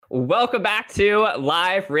Welcome back to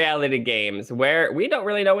Live Reality Games, where we don't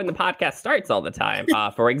really know when the podcast starts all the time.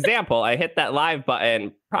 For example, I hit that live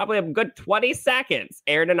button probably a good 20 seconds.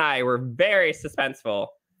 Aaron and I were very suspenseful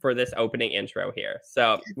for this opening intro here.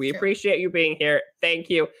 So we appreciate you being here. Thank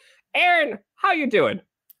you. Aaron, how you doing?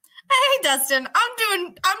 Hey, Dustin. I'm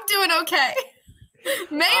doing okay.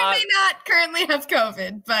 May or may not currently have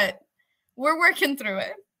COVID, but we're working through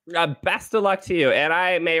it. Best of luck to you. And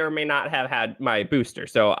I may or may not have had my booster,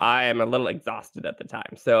 so I am a little exhausted at the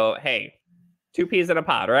time. So, hey, 2 peas in a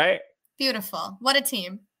pod, right? Beautiful. What a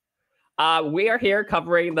team. We are here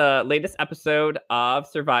covering the latest episode of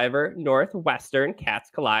Survivor Northwestern Cats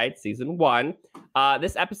Collide Season 1.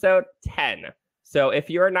 This episode 10. So if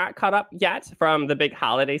you're not caught up yet from the big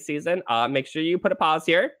holiday season, make sure you put a pause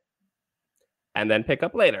here and then pick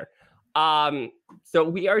up later. So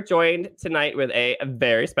we are joined tonight with a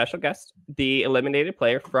very special guest, the eliminated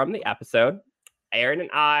player from the episode. Aaron and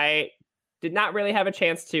I did not really have a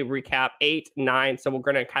chance to recap 8, 9, so we're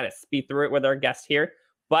going to kind of speed through it with our guest here.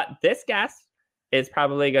 But this guest is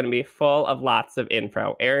probably going to be full of lots of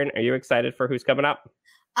info. Aaron, are you excited for who's coming up?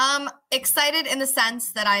 Excited in the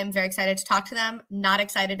sense that I am very excited to talk to them. Not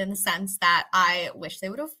excited in the sense that I wish they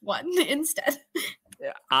would have won instead.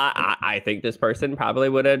 I think this person probably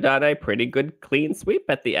would have done a pretty good clean sweep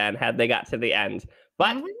at the end had they got to the end.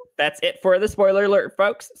 But that's it for the spoiler alert,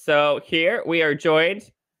 folks. So here we are joined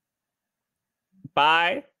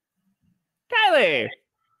by Kylie.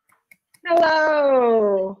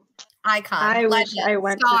 Hello. Icon. I wish I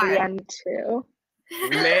went to the end too.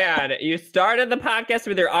 Man, you started the podcast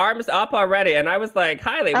with your arms up already. And I was like,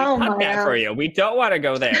 Kylie, we cut that for you. We don't want to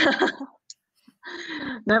go there.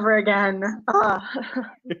 Never again.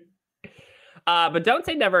 But don't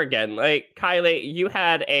say never again. Like, Kylie, you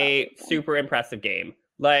had a super impressive game.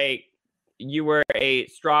 Like, you were a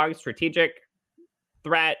strong strategic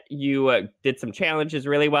threat. You did some challenges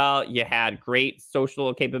really well. You had great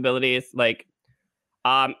social capabilities. Like,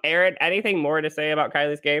 Aaron, anything more to say about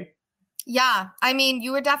Kylie's game? Yeah, I mean,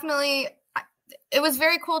 you were definitely... It was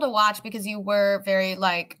very cool to watch because you were very,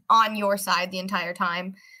 like, on your side the entire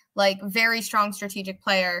time. Like, very strong strategic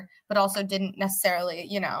player, but also didn't necessarily,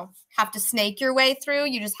 have to snake your way through.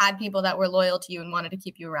 You just had people that were loyal to you and wanted to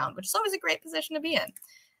keep you around, which is always a great position to be in.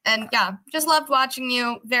 And yeah, just loved watching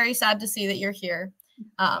you. Very sad to see that you're here.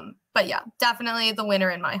 But yeah, definitely the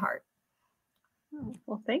winner in my heart. Oh,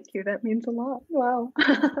 well, thank you. That means a lot. Wow.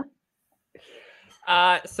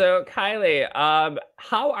 So Kylie,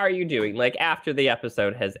 how are you doing? Like after the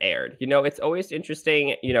episode has aired, it's always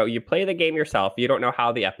interesting. You play the game yourself. You don't know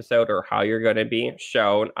how the episode or how you're going to be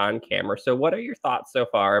shown on camera. So what are your thoughts so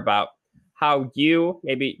far about how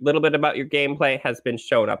maybe a little bit about your gameplay has been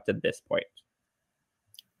shown up to this point?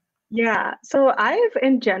 Yeah. So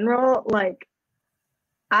in general,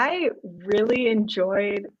 I really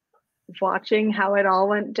enjoyed watching how it all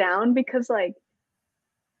went down because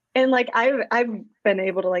I've been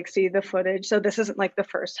able to see the footage. So this isn't the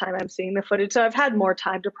first time I'm seeing the footage. So I've had more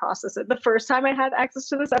time to process it. The first time I had access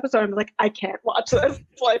to this episode, I'm like, I can't watch this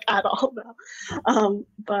at all now.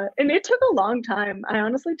 And it took a long time. I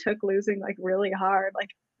honestly took losing really hard,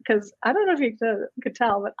 because I don't know if you could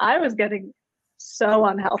tell, but I was getting so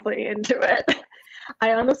unhealthy into it.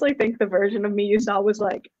 I honestly think the version of me you saw was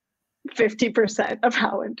 50% of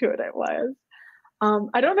how into it was.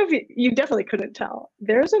 I don't know if you definitely couldn't tell.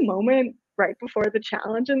 There's a moment right before the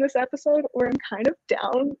challenge in this episode where I'm kind of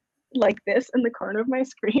down like this in the corner of my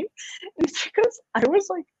screen. And it's because I was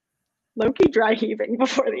low-key dry heaving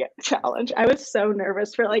before the challenge. I was so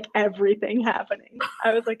nervous for everything happening.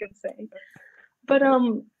 I was insane. But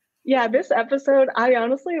yeah, this episode I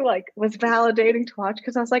honestly was validating to watch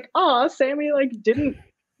because I was like, oh, Sammy didn't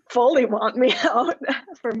fully want me out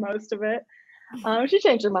for most of it. She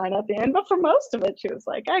changed her mind at the end, but for most of it, she was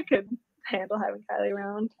like, I could handle having Kylie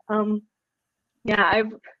around. Yeah,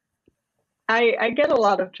 I get a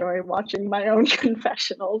lot of joy watching my own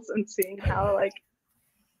confessionals and seeing how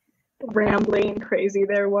rambling and crazy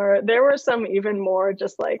there were. There were some even more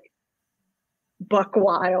just buck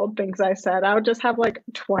wild things I said. I would just have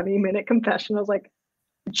 20-minute confessionals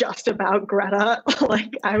just about Greta.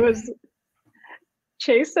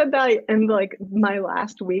 Chase said that in my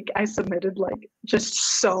last week, I submitted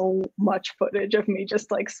just so much footage of me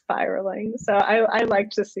just spiraling. So I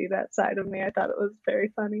liked to see that side of me. I thought it was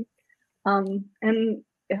very funny. And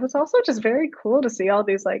it was also just very cool to see all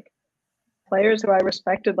these players who I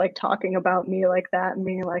respected talking about me like that and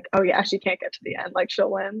me oh yeah, she can't get to the end, she'll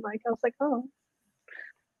win. I was like, oh.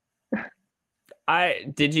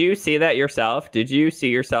 Did you see that yourself? Did you see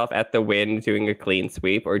yourself at the win doing a clean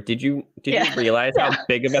sweep, or did you realize how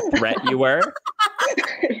big of a threat you were?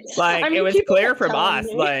 Like, I mean, it was people clear kept from telling us.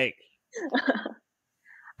 me. Like,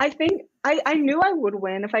 I think I knew I would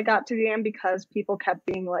win if I got to the end because people kept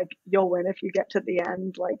being like, "You'll win if you get to the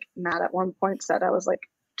end." Like Matt at one point said, I was like,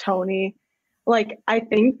 "Tony," like I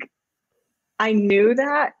think I knew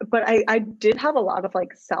that, but I did have a lot of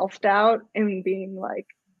like self-doubt in being like,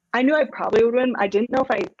 I knew I probably would win. I didn't know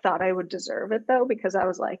if I thought I would deserve it though, because I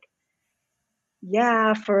was like,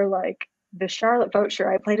 yeah, for like the Charlotte vote,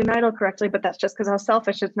 sure, I played an idol correctly, but that's just because I was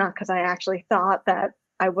selfish. It's not because I actually thought that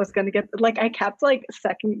I was going to get, like, I kept like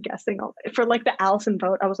second guessing for like the Allison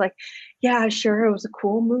vote. I was like, yeah, sure, it was a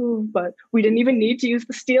cool move, but we didn't even need to use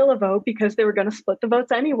the steal a vote because they were going to split the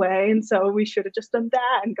votes anyway. And so we should have just done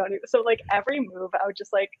that and gone. So like every move, I would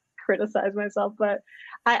just like criticize myself. But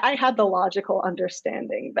I had the logical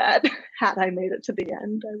understanding that had I made it to the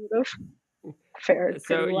end, I would have fared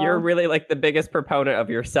so pretty well. you're really like the biggest proponent of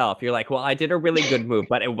yourself. You're like, well, I did a really good move,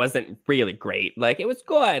 but it wasn't really great. Like, it was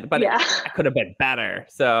good, but Yeah. it could have been better.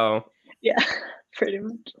 So Yeah, pretty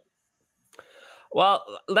much. well,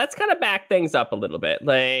 let's kind of back things up a little bit.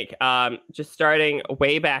 Like, just starting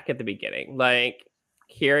way back at the beginning, like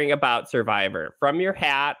hearing about Survivor from your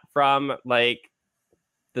hat, from like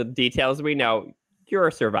the details we know. You're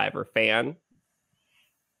a Survivor fan.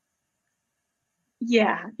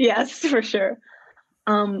 Yeah, yes, for sure.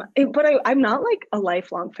 But I'm not like a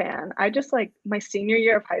lifelong fan. I just like my senior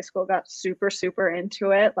year of high school got super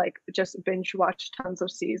into it, like just binge watched tons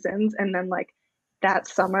of seasons. And then like that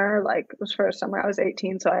summer, like it was first summer I was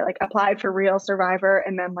 18. So I like applied for Real Survivor.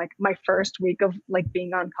 And then like my first week of like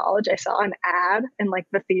being on college, I saw an ad in like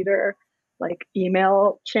the theater, like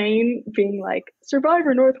email chain being like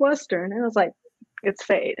Survivor Northwestern. And I was like, it's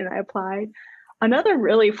fate. And I applied. Another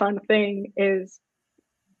really fun thing is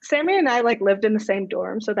Sammy and I like lived in the same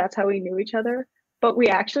dorm, so that's how we knew each other. But we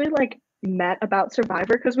actually like met about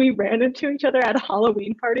Survivor because we ran into each other at a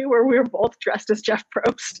Halloween party where we were both dressed as Jeff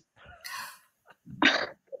Probst.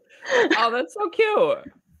 Oh, that's so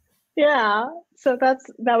cute. Yeah, so that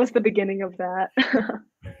was the beginning of that.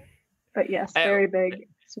 But yes, very big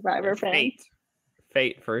Survivor fan.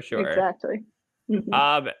 Fate for sure. Exactly.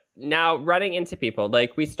 Mm-hmm. Now running into people,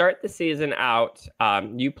 like we start the season out,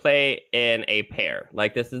 you play in a pair.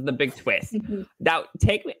 Like this is the big twist. Mm-hmm. Now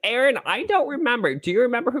take me, Aaron, I don't remember. Do you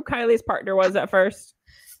remember who Kylie's partner was at first?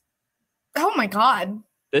 Oh my God.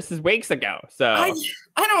 This is weeks ago. So I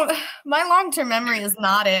don't, my long-term memory is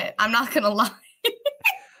not it. I'm not going to lie.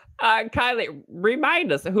 Kylie,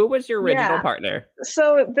 remind us, who was your original partner?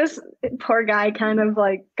 So this poor guy kind of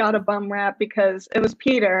like got a bum rap because it was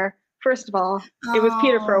Peter. First of all, it was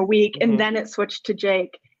Peter for a week, and then it switched to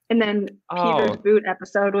Jake. And then Peter's boot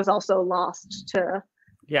episode was also lost to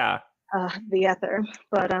the ether.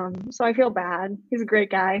 But so I feel bad. He's a great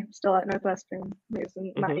guy, still at Northwestern. He was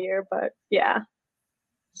in my year, but yeah.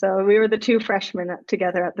 So we were the two freshmen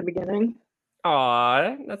together at the beginning.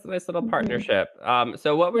 Aw, that's a nice little partnership.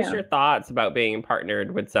 So what was your thoughts about being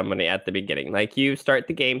partnered with somebody at the beginning? Like you start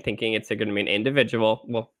the game thinking it's going to be an individual,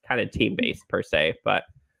 well, kind of team-based per se, but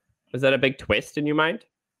was that a big twist in your mind?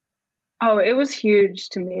 Oh, it was huge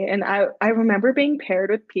to me. And I remember being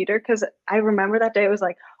paired with Peter because I remember that day it was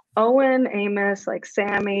like Owen, Amos, like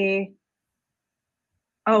Sammy,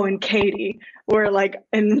 and Katie were like,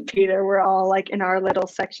 and Peter were all like in our little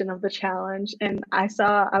section of the challenge. And I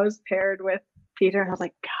was paired with Peter and I was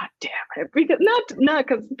like, God damn it. Because not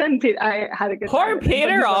because then Peter, I had a good Poor time.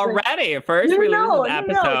 Peter already. First we lose this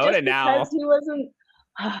episode and now.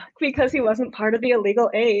 Because he wasn't part of the illegal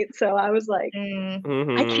 8. So I was like, I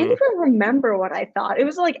can't even remember what I thought. It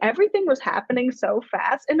was like everything was happening so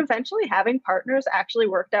fast. And eventually having partners actually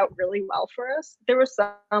worked out really well for us. There was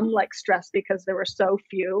some like stress because there were so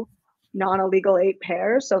few non-illegal 8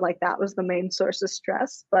 pairs. So like that was the main source of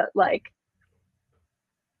stress. But like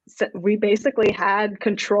we basically had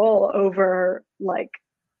control over like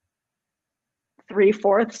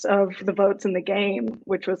 3/4 of the votes in the game,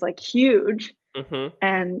 which was like huge.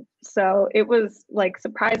 And so it was like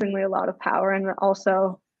surprisingly a lot of power. And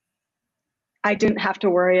also I didn't have to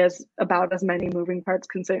worry about as many moving parts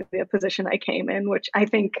considering the position I came in, which I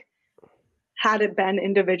think had it been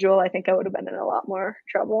individual, I think I would have been in a lot more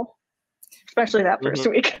trouble, especially that first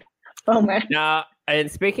week. Oh man. Now, and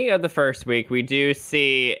speaking of the first week, we do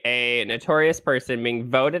see a notorious person being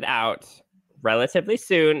voted out relatively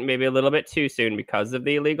soon, maybe a little bit too soon because of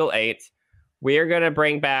the illegal 8. We are going to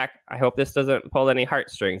bring back, I hope this doesn't pull any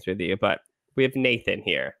heartstrings with you, but we have Nathan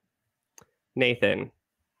here. Nathan.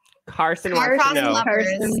 Carson wants to know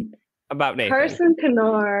about Nathan. Carson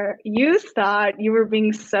Knorr, you thought you were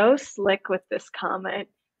being so slick with this comment.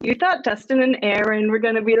 You thought Dustin and Aaron were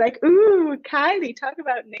going to be like, ooh, Kylie, talk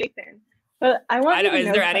about Nathan. But I want I you know. to Is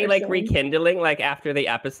know, there any like Carson. rekindling like after the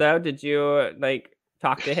episode? Did you like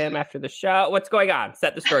talk to him after the show? What's going on?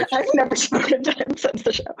 Set the story straight. I've never spoken to him since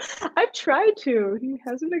the show. I've tried to. He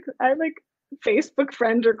hasn't. I like Facebook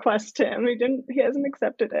friend request him. He hasn't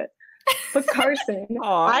accepted it. But Carson,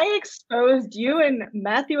 Aw. I exposed you and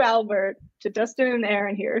Matthew Albert to Dustin and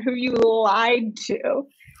Aaron here, who you lied to.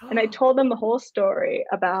 And I told them the whole story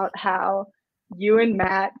about how you and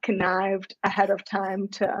Matt connived ahead of time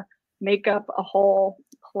to make up a whole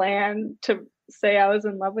plan to say I was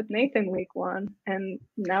in love with Nathan week 1. And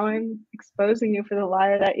now I'm exposing you for the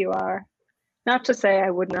liar that you are. Not to say I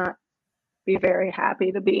would not be very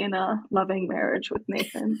happy to be in a loving marriage with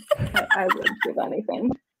Nathan. I would give anything,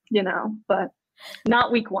 but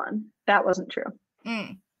not week 1. That wasn't true.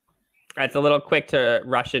 Mm. It's a little quick to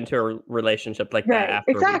rush into a relationship like that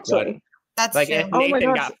after week 1. That's Like true. if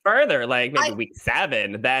Nathan got further, like maybe week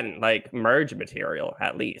 7, then like merge material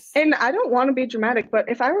at least. And I don't want to be dramatic, but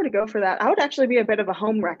if I were to go for that, I would actually be a bit of a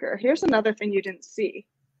home wrecker. Here's another thing you didn't see.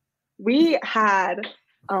 We had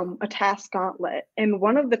a task gauntlet, and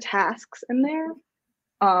one of the tasks in there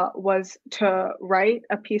was to write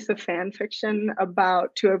a piece of fan fiction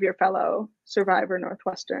about 2 of your fellow Survivor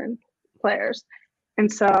Northwestern players. And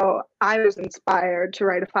so I was inspired to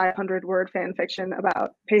write a 500-word fan fiction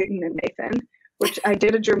about Peyton and Nathan, which I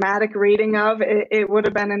did a dramatic reading of. It would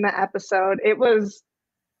have been in the episode. It was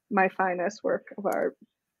my finest work of art.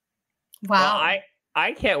 Wow. Well,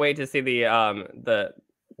 I can't wait to see the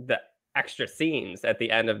extra scenes at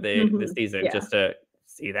the end of the season just to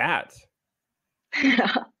see that.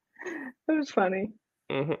 Yeah, it was funny.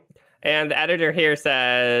 Mm-hmm. And the editor here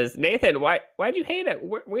says, Nathan, why'd you hate him?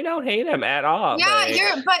 We don't hate him at all.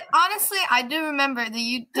 Yeah, but honestly, I do remember that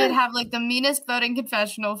you did have like the meanest voting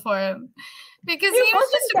confessional for him. Because he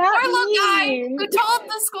was just a poor little guy who told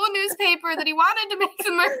the school newspaper that he wanted to make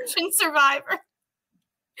the merge in Survivor.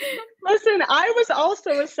 Listen, I was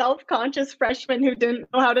also a self-conscious freshman who didn't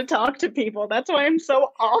know how to talk to people. That's why I'm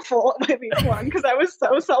so awful at week 1, because I was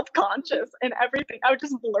so self-conscious and everything. I would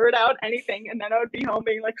just blurt out anything, and then I would be home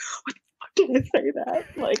being like, what the fuck did I say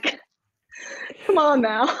that? Like, come on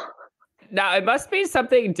now. Now, it must be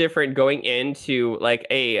something different going into like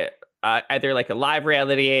either like a live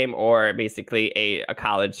reality game or basically a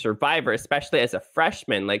college Survivor, especially as a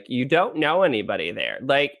freshman. Like, you don't know anybody there.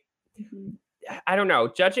 Like, I don't know.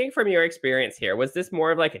 Judging from your experience here, was this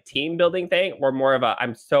more of like a team building thing, or more of a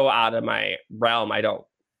I'm so out of my realm, I don't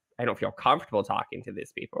feel comfortable talking to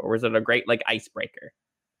these people? Or was it a great like icebreaker?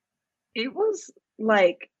 It was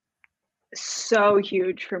like so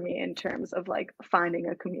huge for me in terms of like finding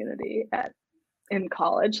a community in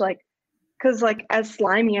college. Like, because like as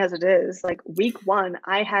slimy as it is, like week 1,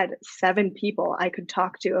 I had 7 people I could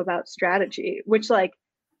talk to about strategy, which like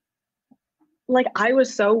I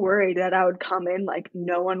was so worried that I would come in, like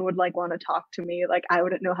no one would like want to talk to me. Like I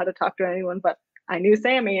wouldn't know how to talk to anyone, but I knew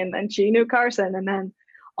Sammy, and then she knew Carson. And then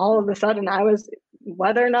all of a sudden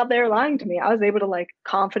whether or not they were lying to me, I was able to like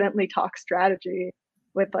confidently talk strategy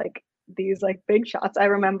with like these like big shots. I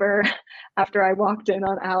remember after I walked in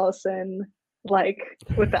on Allison, like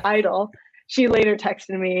with the idol, she later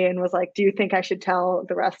texted me and was like, do you think I should tell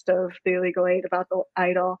the rest of the Illegal 8 about the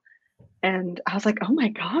idol? And I was like, oh my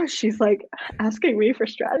gosh, she's like asking me for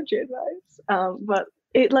strategy advice. But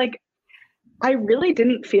it like, I really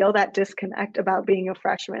didn't feel that disconnect about being a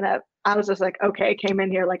freshman. I was just like, okay, came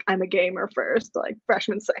in here like I'm a gamer first, like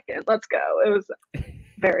freshman second, let's go. It was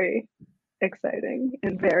very exciting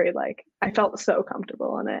and very like, I felt so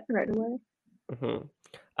comfortable in it right away.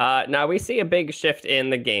 Mm-hmm. Now we see a big shift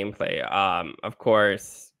in the gameplay. Of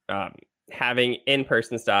course, having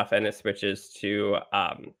in-person stuff, and it switches to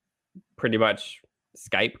pretty much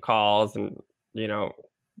Skype calls, and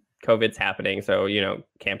COVID's happening, so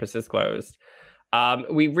campus is closed.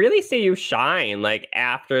 We really see you shine like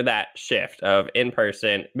after that shift of in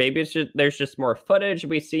person. Maybe there's just more footage,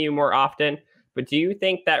 we see you more often, but do you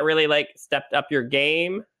think that really like stepped up your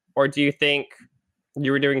game, or do you think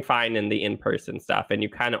you were doing fine in the in-person stuff and you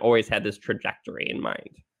kind of always had this trajectory in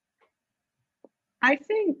mind? I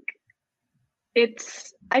think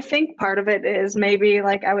part of it is maybe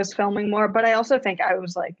like I was filming more, but I also think I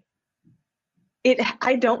was like,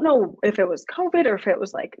 I don't know if it was COVID or if it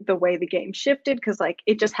was like the way the game shifted, because like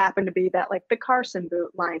it just happened to be that like the Carson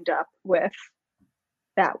boot lined up with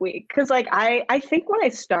that week. Because like I think when I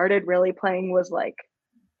started really playing was like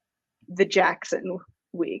the Jackson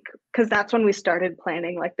week, because that's when we started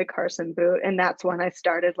planning like the Carson boot, and that's when I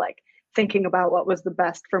started like thinking about what was the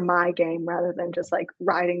best for my game rather than just like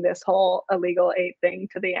riding this whole Illegal 8 thing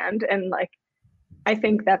to the end. And like I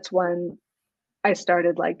think that's when I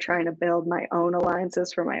started like trying to build my own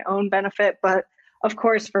alliances for my own benefit. But of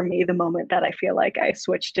course, for me, the moment that I feel like I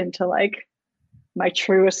switched into like my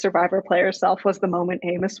truest Survivor player self was the moment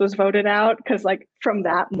Amos was voted out. Because like from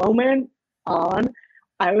that moment on,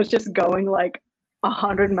 I was just going like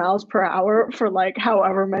 100 miles per hour for like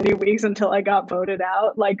however many weeks until I got voted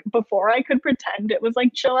out. Like before I could pretend it was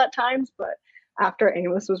like chill at times, but after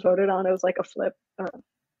Amos was voted on, it was like a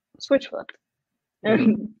switch flipped.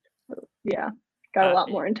 And yeah, got a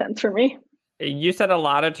lot more intense for me. You said a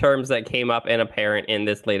lot of terms that came up in Apparent in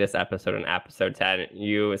this latest episode, in episode 10.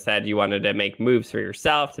 You said you wanted to make moves for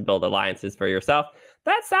yourself, to build alliances for yourself.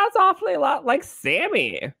 That sounds awfully a lot like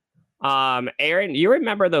Sammy. Aaron, you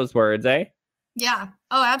remember those words, eh? Yeah.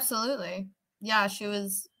 Oh, absolutely. Yeah,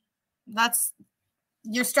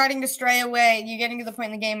 you're starting to stray away. You're getting to the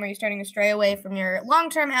point in the game where you're starting to stray away from your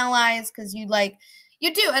long-term allies because you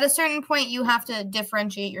do at a certain point you have to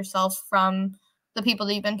differentiate yourself from the people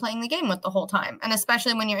that you've been playing the game with the whole time. And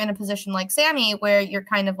especially when you're in a position like Sammy, where you're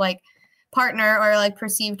kind of like partner or like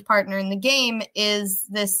perceived partner in the game is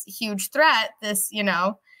this huge threat, this,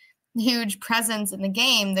 huge presence in the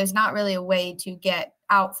game. There's not really a way to get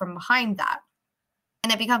out from behind that.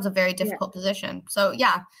 And it becomes a very difficult position. So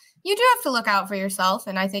yeah, you do have to look out for yourself.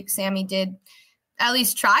 And I think Sammy did at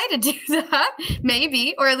least try to do that,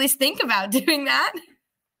 maybe, or at least think about doing that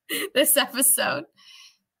this episode.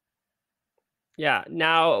 Yeah.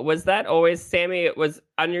 Now, was that always Sammy was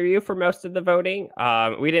under you for most of the voting?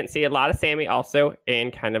 We didn't see a lot of Sammy also in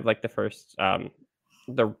kind of like the first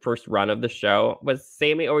run of the show. Was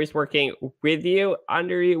Sammy always working with you,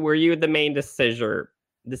 under you? Were you the main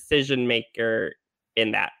decision maker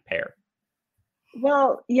in that pair?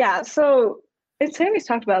 Well, yeah. So Sammy's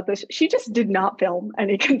talked about this. She just did not film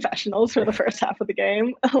any confessionals for the first half of the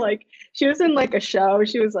game. Like she was in like a show.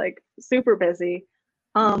 She was like super busy.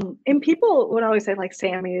 And people would always say like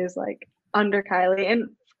Sammy is like under Kylie. And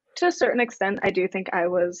to a certain extent, I do think I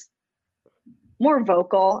was more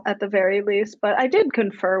vocal at the very least, but I did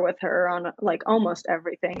confer with her on like almost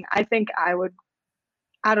everything. I think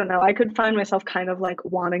I don't know, I could find myself kind of like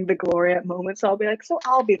wanting the glory at moments. So I'll be like, so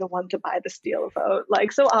I'll be the one to buy the steal vote.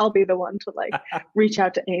 Like, so I'll be the one to like reach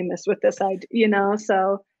out to Amos with this idea,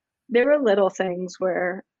 So there were little things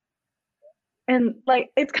where, and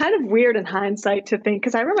like, it's kind of weird in hindsight to think,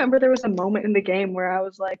 because I remember there was a moment in the game where I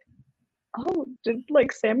was like, oh, did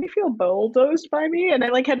like Sammy feel bulldozed by me? And I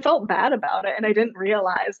like had felt bad about it. And I didn't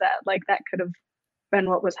realize that like that could have been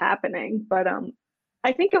what was happening. But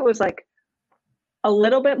I think it was like a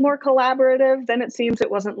little bit more collaborative than it seems.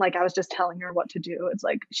 It wasn't like I was just telling her what to do. It's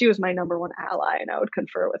like she was my number one ally and I would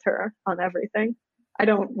confer with her on everything. I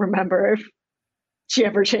don't remember if she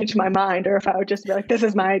ever changed my mind or if I would just be like, this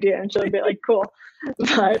is my idea, and she'll be like, cool.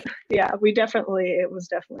 But yeah, it was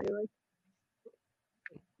definitely like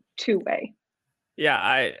two-way.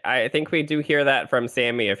 Yeah, I think we do hear that from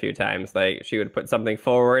Sammy a few times. Like she would put something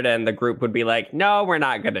forward and the group would be like, no, we're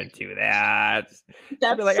not going to do that.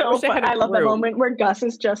 That's like, so fun. I love the moment where Gus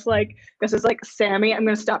is like, Sammy, I'm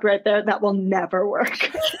going to stop right there. That will never work.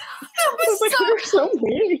 I was like, you're so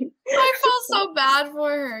mean. I felt so bad for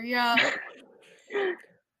her. Yeah.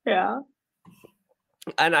 Yeah.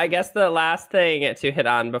 And I guess the last thing to hit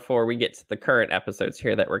on before we get to the current episodes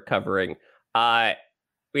here that we're covering,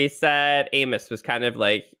 we said Amos was kind of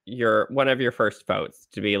like one of your first votes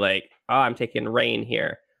to be like, oh, I'm taking Rain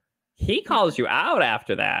here. He calls you out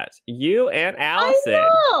after that. You and Allison. I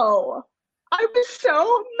know. I was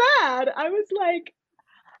so mad. I was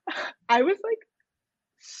like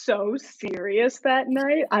so serious that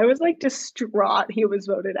night. I was like distraught he was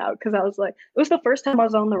voted out because I was like, it was the first time I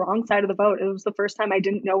was on the wrong side of the vote. It was the first time I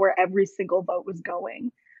didn't know where every single vote was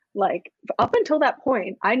going. Like up until that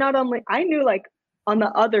point, I knew like on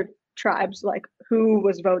the other tribes, like who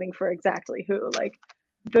was voting for exactly who. Like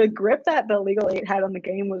the grip that the Legal 8 had on the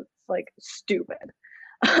game was like stupid.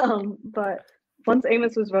 But once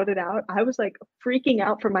Amos was voted out, I was like freaking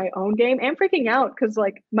out for my own game and freaking out because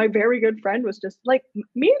like my very good friend was just like,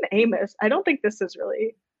 me and Amos, I don't think this is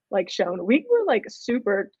really like shown. We were like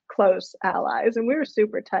super close allies and we were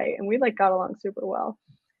super tight and we like got along super well.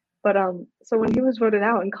 But so when he was voted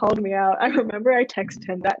out and called me out, I remember I texted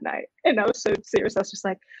him that night and I was so serious. I was just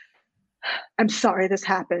like, I'm sorry this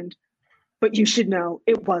happened, but you should know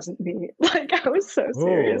it wasn't me. Like I was so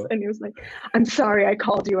serious. And he was like, I'm sorry I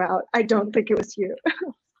called you out. I don't think it was you.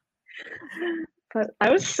 But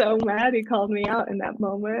I was so mad he called me out in that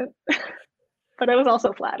moment. But I was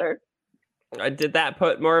also flattered. Did that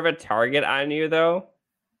put more of a target on you though?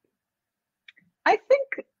 I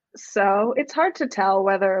think so. It's hard to tell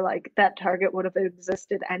whether like that target would have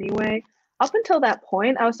existed anyway. up until that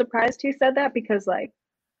point, I was surprised he said that because like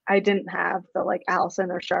I didn't have the like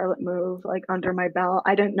Allison or Charlotte move like under my belt.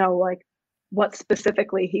 I didn't know like what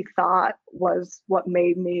specifically he thought was what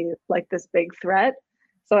made me like this big threat.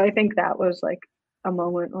 So I think that was like a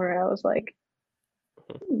moment where I was like,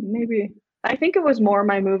 maybe I think it was more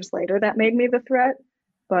my moves later that made me the threat.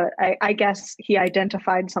 But I guess he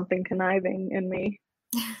identified something conniving in me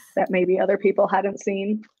that maybe other people hadn't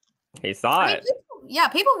seen. He saw it.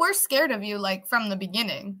 People were scared of you like from the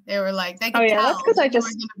beginning. They were like, they could tell that's because I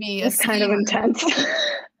just was kind of intense.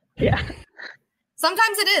 Yeah.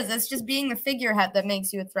 Sometimes it is. It's just being the figurehead that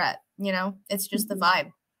makes you a threat. You know, it's just the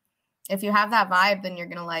vibe. If you have that vibe, then you're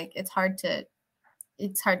gonna like. It's hard to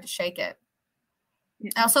shake it.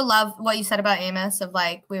 Yeah. I also love what you said about Amos of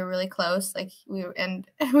like we were really close, like we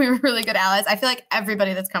were really good allies. I feel like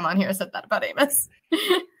everybody that's come on here said that about Amos.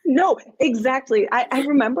 No, exactly. I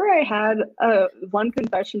remember I had one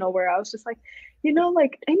confessional where I was just like, you know,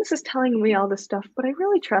 like Amos is telling me all this stuff, but I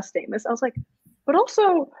really trust Amos. I was like, but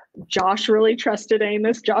also Josh really trusted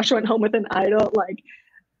Amos. Josh went home with an idol. Like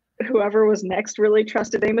whoever was next really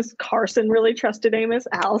trusted Amos. Carson really trusted Amos.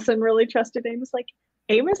 Allison really trusted Amos. Like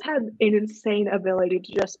Amos had an insane ability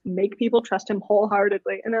to just make people trust him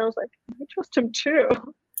wholeheartedly. And I was like, I trust him too.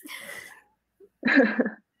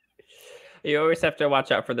 You always have to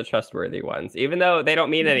watch out for the trustworthy ones, even though they don't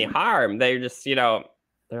mean any harm. They just, you know,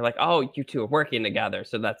 they're like, oh, you two are working together.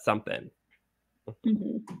 So that's something.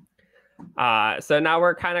 So now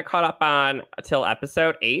we're kind of caught up on till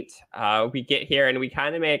episode 8. We get here and we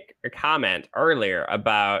kind of make a comment earlier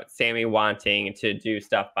about Sammy wanting to do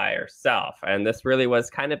stuff by herself. And this really was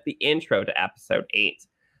kind of the intro to episode 8.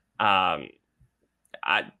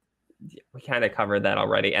 We kind of covered that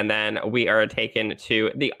already. And then we are taken to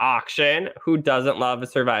the auction. Who doesn't love a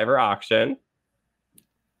Survivor auction?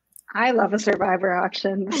 I love a Survivor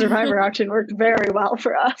auction. The Survivor auction worked very well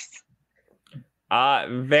for us.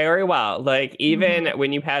 Very well. Like even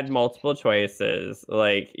when you had multiple choices,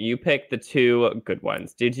 like you picked the 2 good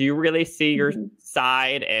ones. Did you really see your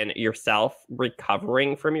side and yourself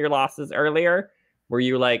recovering from your losses earlier? Were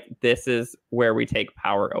you like, this is where we take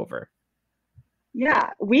power over? Yeah,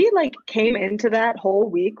 we like came into that whole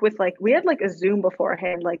week with like, we had like a Zoom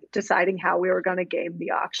beforehand, like deciding how we were going to game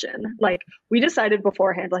the auction. Like we decided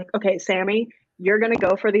beforehand, like, okay, Sammy, you're going to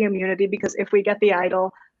go for the immunity because if we get the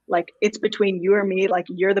idol, like it's between you or me, like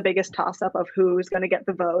you're the biggest toss up of who's going to get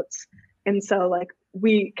the votes. And so like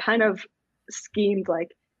we kind of schemed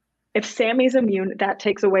like if Sammy's immune, that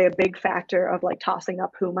takes away a big factor of like tossing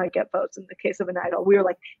up who might get votes in the case of an idol. We were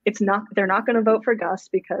like, they're not going to vote for Gus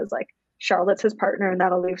because like Charlotte's his partner and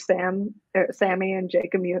that'll leave Sammy and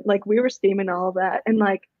Jake immune. Like we were scheming all of that. And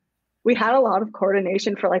like we had a lot of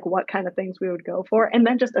coordination for like what kind of things we would go for. And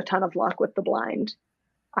then just a ton of luck with the blind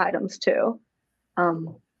items too.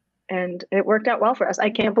 And it worked out well for us.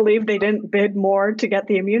 I can't believe they didn't bid more to get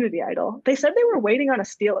the immunity idol. They said they were waiting on a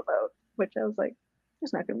steal a vote, which I was like,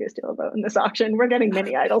 there's not going to be a steal a vote in this auction. We're getting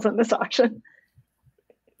mini idols in this auction.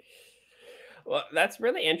 Well, that's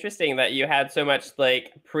really interesting that you had so much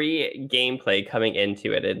like pre-gameplay coming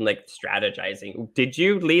into it and like strategizing. Did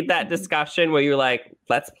you lead that discussion where you like,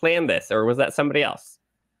 let's plan this, or was that somebody else?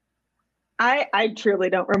 I truly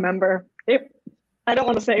don't remember. I don't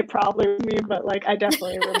want to say probably me, but like I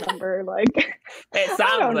definitely remember like it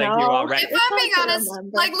sounds like you already. If I'm being honest,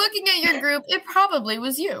 like looking at your group, it probably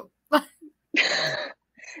was you.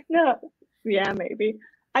 No, yeah, maybe.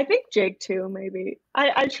 I think Jake too, maybe.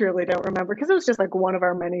 I truly don't remember because it was just like one of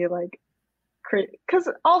our many like because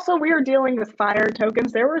also we were dealing with fire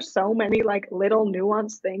tokens. There were so many like little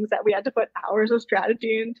nuanced things that we had to put hours of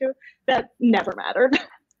strategy into that never mattered.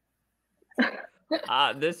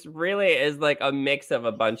 This really is like a mix of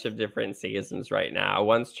a bunch of different seasons right now.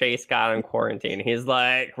 Once Chase got on quarantine, he's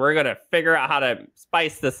like, we're going to figure out how to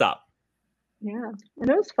spice this up. Yeah, and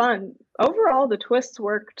it was fun. Overall, the twists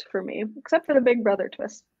worked for me, except for the Big Brother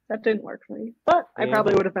twist. That didn't work for me. But I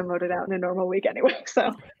probably would have been voted out in a normal week anyway,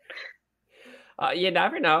 so. You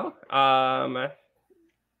never know.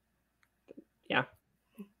 Yeah,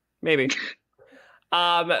 maybe.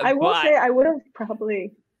 I will say I would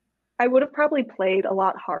have probably played a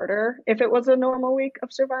lot harder if it was a normal week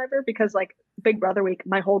of Survivor because like Big Brother week,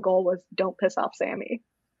 my whole goal was don't piss off Sammy.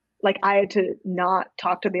 Like I had to not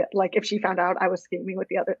talk to like if she found out I was scheming with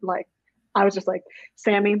the other, like I was just like,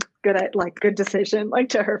 Sammy, good decision, like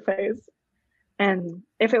to her face. And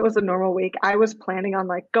if it was a normal week, I was planning on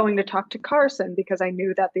like going to talk to Carson because I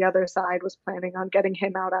knew that the other side was planning on getting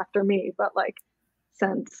him out after me. But like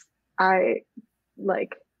since I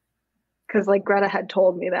like because like Greta had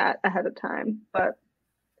told me that ahead of time, but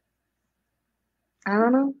I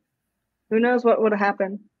don't know. Who knows what would have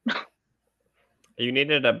happened? You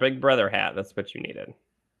needed a Big Brother hat. That's what you needed.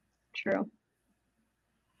 True.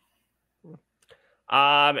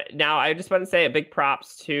 Now I just want to say a big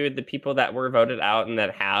props to the people that were voted out and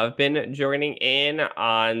that have been joining in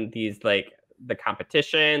on these, like, the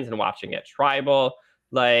competitions and watching at Tribal.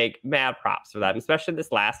 Like, mad props for that, especially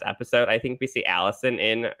this last episode. I think we see Allison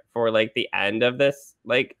in for, like, the end of this,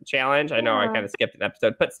 like, challenge. I know I kind of skipped an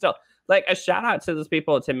episode, but still, like, a shout out to those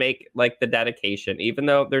people to make, like, the dedication, even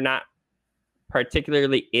though they're not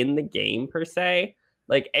particularly in the game per se.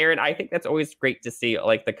 Like, Aaron, I think that's always great to see,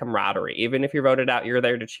 like, the camaraderie. Even if you're voted out, you're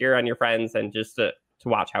there to cheer on your friends and just to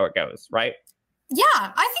watch how it goes, right? Yeah,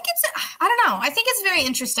 I don't know. I think it's very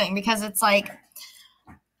interesting because it's like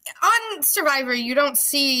on Survivor, you don't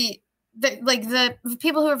see the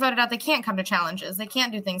people who are voted out, they can't come to challenges. They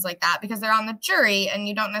can't do things like that because they're on the jury and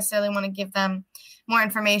you don't necessarily want to give them more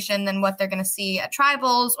information than what they're going to see at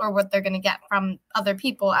Tribals or what they're going to get from other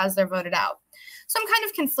people as they're voted out. So I'm kind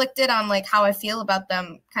of conflicted on, like, how I feel about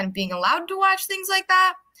them kind of being allowed to watch things like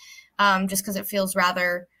that, just because it feels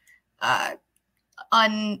rather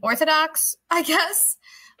unorthodox, I guess.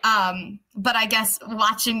 But I guess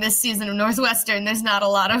watching this season of Northwestern, there's not a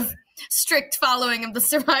lot of strict following of the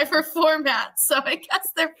Survivor format. So I guess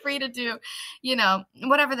they're free to do,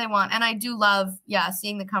 whatever they want. And I do love,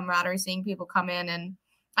 seeing the camaraderie, seeing people come in. And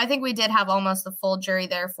I think we did have almost the full jury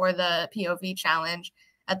there for the POV challenge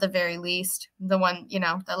at the very least. The one,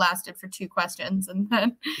 that lasted for 2 questions. And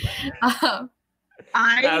then That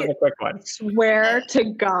was a quick one. Swear to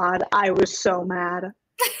God, I was so mad.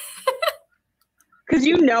 Because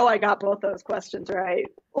I got both those questions right.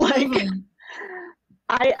 Like,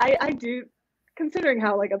 I do, considering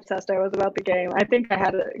how, like, obsessed I was about the game, I think I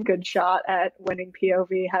had a good shot at winning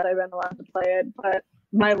POV had I been allowed to play it. But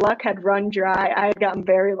my luck had run dry. I had gotten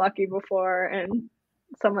very lucky before, and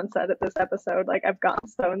someone said it this episode, like, I've gotten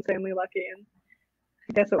so insanely lucky, and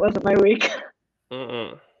I guess it wasn't my week.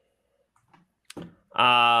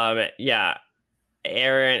 Yeah,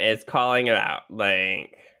 Aaron is calling it out.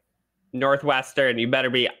 Like, Northwestern, you better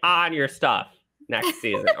be on your stuff next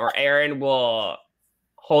season, or Aaron will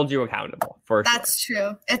hold you accountable for sure. That's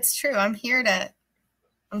true. It's true. I'm here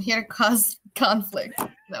to cause conflict.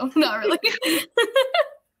 No, not really.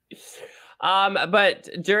 But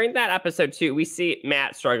during that episode too, we see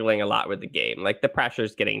Matt struggling a lot with the game. Like, the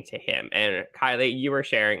pressure's getting to him. And Kylie, you were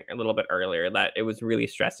sharing a little bit earlier that it was really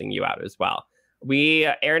stressing you out as well.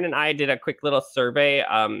 Aaron and I did a quick little survey.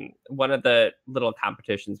 One of the little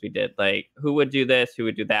competitions we did, like, who would do this, who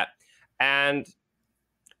would do that, and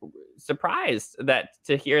surprised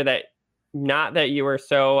to hear that not that you were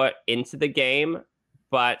so into the game,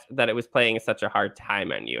 but that it was playing such a hard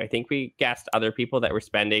time on you. I think we guessed other people that were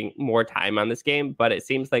spending more time on this game, but it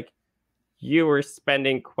seems like you were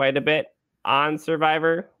spending quite a bit on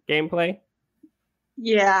Survivor gameplay.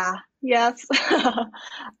 Yeah. Yes.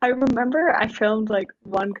 I remember I filmed, like,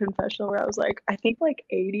 one confessional where I was like, I think, like,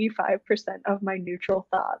 85% of my neutral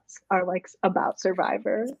thoughts are, like, about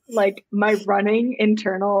Survivor. Like, my running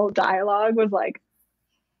internal dialogue was like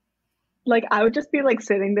I would just be, like,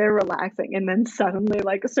 sitting there relaxing, and then suddenly,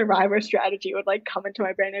 like, a Survivor strategy would, like, come into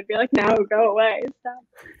my brain. I'd be like, no, go away, stop.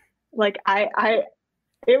 Like,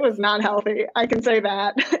 it was not healthy. I can say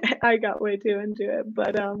that. I got way too into it,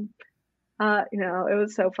 but it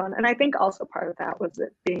was so fun. And I think also part of that was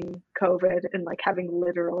it being COVID and, like, having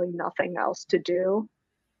literally nothing else to do.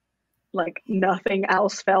 Like, nothing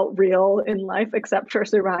else felt real in life except for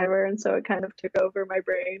Survivor. And so it kind of took over my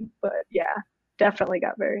brain. But yeah, definitely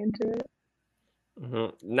got very into it.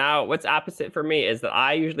 Now, what's opposite for me is that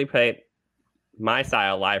I usually play my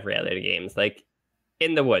style live reality games, like,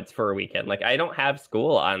 in the woods for a weekend. Like, I don't have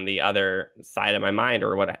school on the other side of my mind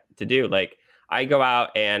or what to do. Like, I go out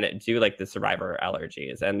and do, like, the Survivor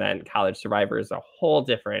allergies, and then College Survivor is a whole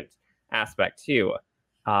different aspect too.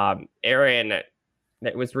 Aaron,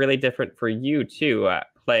 it was really different for you too,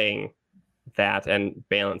 playing that and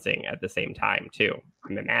balancing at the same time too.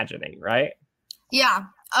 I'm imagining, right? Yeah.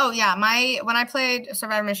 Oh yeah. When I played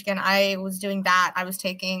Survivor Michigan, I was doing that. I was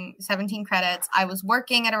taking 17 credits. I was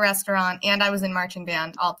working at a restaurant and I was in marching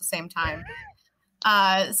band all at the same time.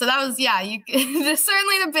 So that was,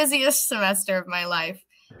 certainly the busiest semester of my life.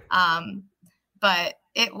 But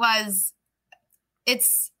it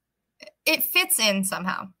fits in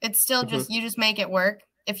somehow. It's still just, you just make it work.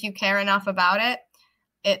 If you care enough about it,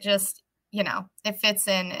 it just, it fits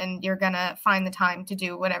in and you're going to find the time to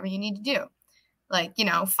do whatever you need to do. Like,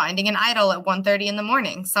 finding an idol at 1:30 in the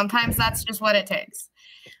morning. Sometimes that's just what it takes.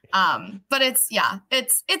 But it's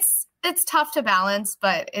tough to balance,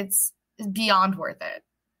 but it's beyond worth it.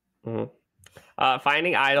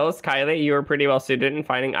 Finding idols. Kylie, you were pretty well suited in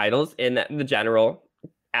finding idols in the general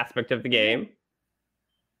aspect of the game.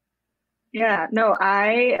 Yeah, no,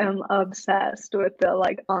 I am obsessed with the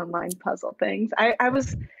like online puzzle things. I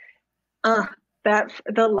was the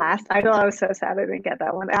last idol, I was so sad I didn't get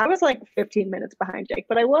that one. I was like 15 minutes behind Jake,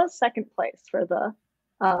 but I was second place for the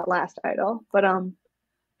last idol. But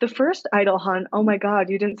the first idol hunt, oh my God,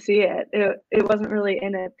 you didn't see it. It wasn't really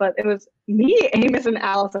in it, but it was me, Amos, and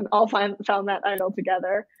Allison all found that idol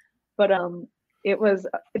together. But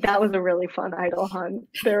that was a really fun idol hunt.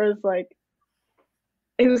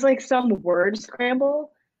 It was like some word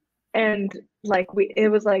scramble, and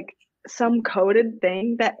it was like some coded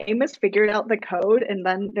thing that Amos figured out the code, and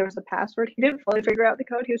then there was a password. He didn't fully figure out the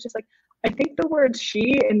code. He was just like, I think the words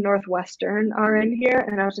she and Northwestern are in here.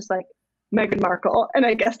 And I was just like, Meghan Markle. And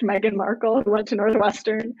I guessed Meghan Markle, who went to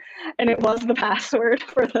Northwestern, and it was the password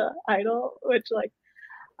for the idol, which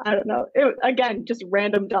I don't know. It again, just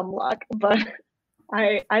random dumb luck, but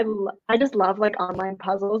I just love like online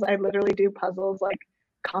puzzles. I literally do puzzles like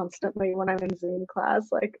constantly when I'm in Zoom class,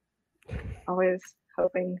 like always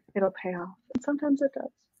hoping it'll pay off, and sometimes it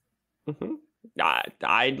does. Mm-hmm.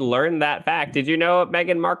 I learned that fact. Did you know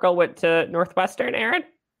Meghan Markle went to Northwestern, Erin?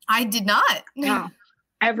 I did not. No.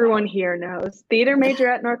 Everyone here knows. Theater major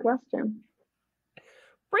at Northwestern.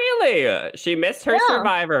 Really? She missed her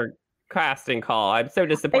Survivor casting call. I'm so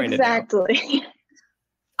disappointed. Exactly.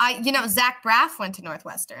 Zach Braff went to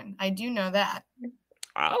Northwestern. I do know that.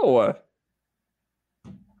 Oh.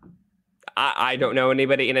 I don't know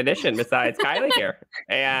anybody in addition besides Kylie here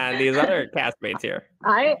and these other castmates here.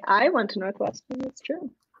 I went to Northwestern. It's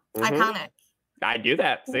true. Mm-hmm. Iconic. I do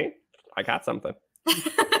that. See? I got something.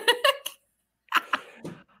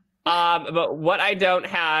 But what I don't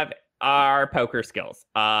have are poker skills.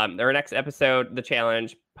 Our next episode, the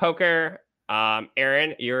challenge, poker.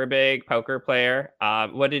 Erin, you're a big poker player.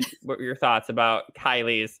 What were your thoughts about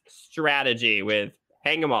Kylie's strategy with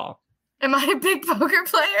Hang 'em All? Am I a big poker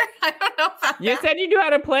player? I don't know about that. You said you knew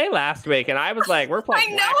how to play last week, and I was like, we're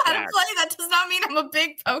playing. I know how to play. That does not mean I'm a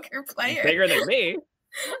big poker player. Bigger than me.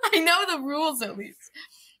 I know the rules at least.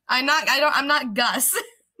 I'm not Gus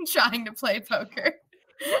trying to play poker.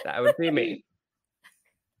 That would be me.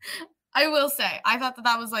 I will say, I thought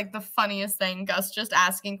that was like the funniest thing. Gus just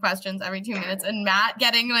asking questions every 2 minutes, and Matt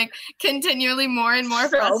getting like continually more and more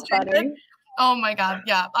frustrated. Funny. Oh my God.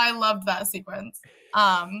 Yeah. I loved that sequence.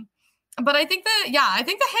 But I think the hang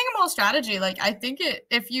 'em all strategy, like I think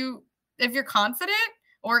if you're confident,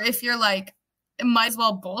 or if you're like, might as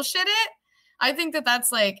well bullshit it, I think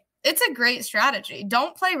that's like, it's a great strategy.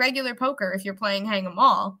 Don't play regular poker if you're playing hang 'em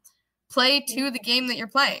all. Play to the game that you're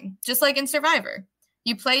playing. Just like in Survivor.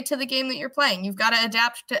 You play to the game that you're playing. You've got to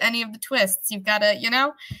adapt to any of the twists. You've got to,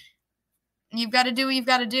 you've got to do what you've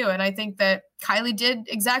got to do. And I think that Kylie did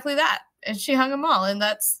exactly that. And she hung them all. And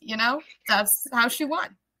that's how she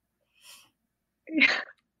won.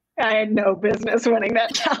 I had no business winning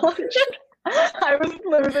that challenge. I was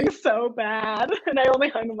losing so bad. And I only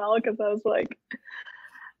hung them all because I was like,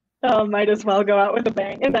 oh, might as well go out with a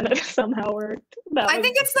bang. And then it somehow worked. I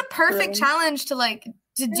think it's the perfect challenge to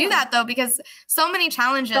do that, though, because so many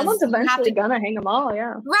challenges. Someone's eventually gonna hang them all,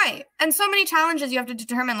 yeah. Right. And so many challenges you have to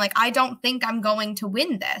determine, like, I don't think I'm going to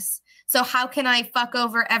win this. So how can I fuck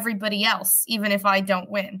over everybody else, even if I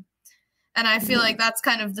don't win? And I feel like that's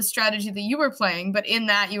kind of the strategy that you were playing. But in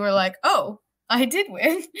that, you were like, oh, I did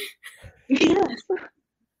win. Yes.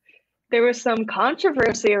 There was some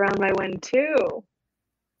controversy around my win, too.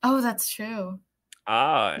 Oh, that's true.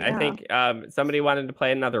 Oh, yeah. I think somebody wanted to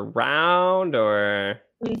play another round, or...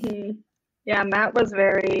 Mm-hmm. Yeah, Matt was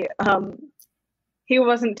very... he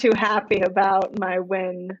wasn't too happy about my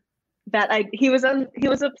win. He was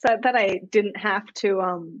upset that I didn't have to,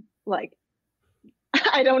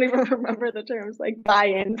 I don't even remember the terms, like, buy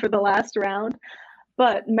in for the last round.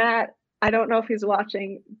 But Matt, I don't know if he's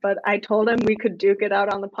watching, but I told him we could duke it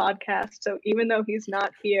out on the podcast. So even though he's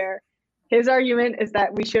not here, his argument is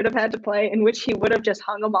that we should have had to play, in which he would have just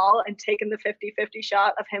hung them all and taken the 50-50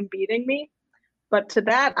 shot of him beating me. But to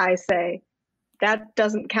that, I say, that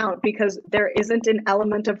doesn't count, because there isn't an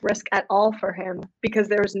element of risk at all for him, because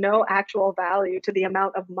there's no actual value to the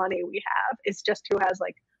amount of money we have. It's just who has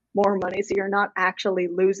like more money. So you're not actually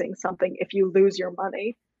losing something if you lose your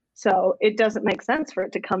money. So it doesn't make sense for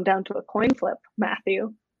it to come down to a coin flip,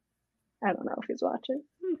 Matthew. I don't know if he's watching.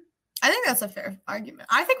 I think that's a fair argument.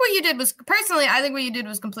 I think what you did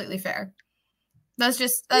was completely fair. That's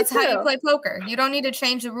how you play poker. You don't need to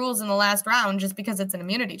change the rules in the last round just because it's an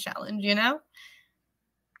immunity challenge, you know?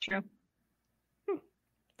 True.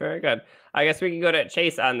 Very good. I guess we can go to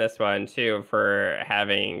Chase on this one too for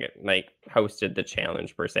having like hosted the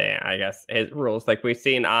challenge per se. I guess his rules like we've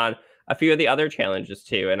seen on a few of the other challenges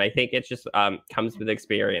too, and I think it just comes with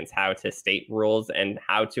experience how to state rules and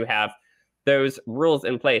how to have those rules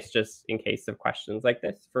in place just in case of questions like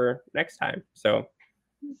this for next time. So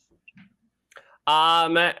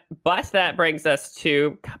but that brings us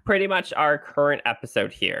to pretty much our current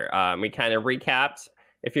episode here. We kind of recapped.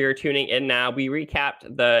 If you're tuning in now, we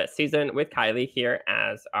recapped the season with Kylie here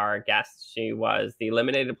as our guest. She was the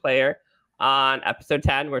eliminated player on episode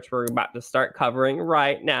 10, which we're about to start covering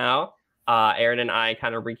right now. Aaron and I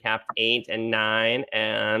kind of recapped 8 and 9,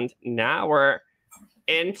 and now we're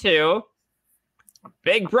into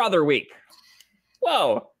Big Brother week.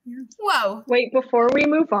 Whoa. Wait, before we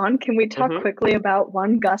move on, can we talk quickly about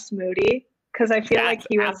one Gus Moody? Because I feel like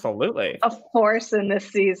he was absolutely a force in this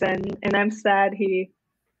season, and I'm sad he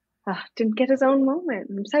didn't get his own moment.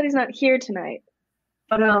 I'm sad he's not here tonight.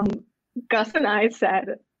 But Gus and I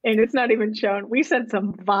said, and it's not even shown, we said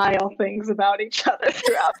some vile things about each other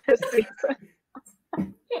throughout this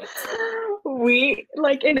season. We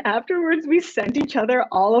and afterwards we sent each other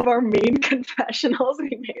all of our mean confessionals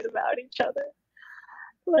we made about each other.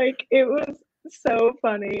 It was so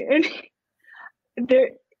funny. And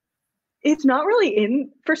it's not really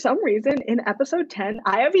for some reason, in episode 10,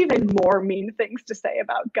 I have even more mean things to say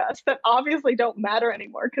about Gus that obviously don't matter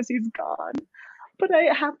anymore because he's gone. But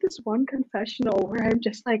I have this one confessional where I'm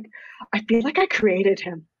just like, I feel like I created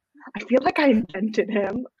him. I feel like I invented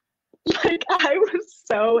him. I was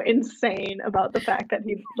so insane about the fact that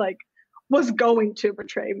he was going to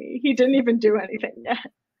betray me. He didn't even do anything yet.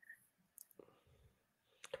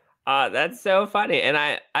 That's so funny. And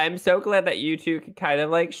I'm so glad that you two can kind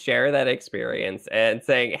of share that experience and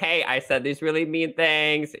saying, hey, I said these really mean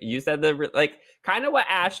things. You said kind of what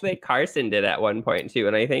Ashley Carson did at one point too.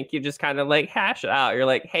 And I think you just kind of hash it out. You're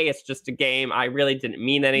like, hey, it's just a game. I really didn't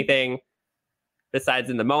mean anything besides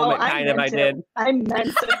in the moment. I did. I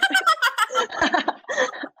meant it.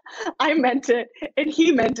 I meant it. And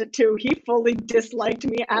he meant it too. He fully disliked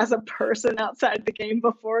me as a person outside the game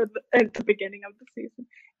at the beginning of the season.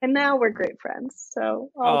 And now we're great friends. So,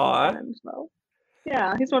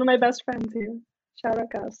 yeah, he's one of my best friends here. Shout out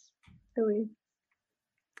Gus. Really.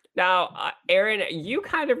 Now, Aaron, you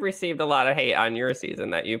kind of received a lot of hate on your season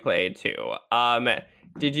that you played too.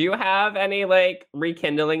 Did you have any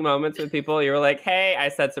rekindling moments with people? You were like, hey, I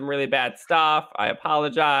said some really bad stuff. I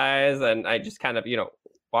apologize. And I just kind of,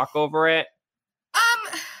 walk over it.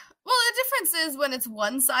 Well, the difference is when it's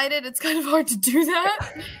one-sided, it's kind of hard to do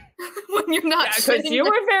that when you're not. Yeah, because you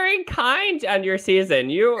were very kind on your season.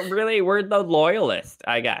 You really were the loyalist,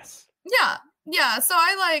 I guess. Yeah. So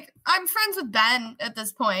I'm friends with Ben at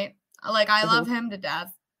this point. I love him to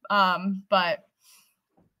death. But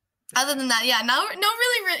other than that, yeah, no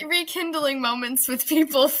really rekindling moments with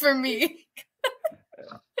people for me.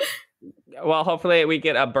 Well, hopefully we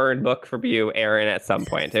get a burn book from you, Aaron, at some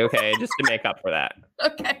point. Okay, just to make up for that.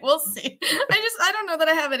 Okay, we'll see. I don't know that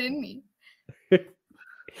I have it in me.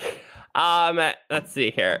 Let's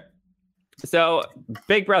see here. So,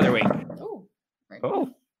 Big Brother week. Oh,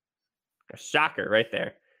 a shocker right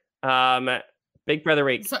there. Big Brother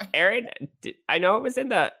week. Sorry. Aaron, I know it was in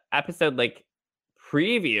the episode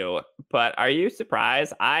preview, but are you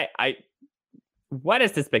surprised? What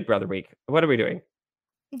is this Big Brother week? What are we doing?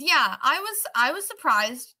 Yeah, I was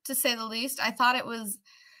surprised, to say the least. I thought it was,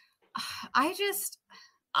 I just,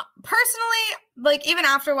 personally, even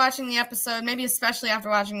after watching the episode, maybe especially after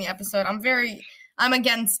watching the episode, I'm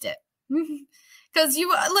against it. Because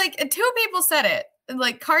two people said it,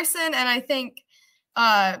 Carson and I think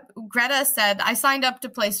Greta said, I signed up to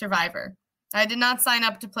play Survivor. I did not sign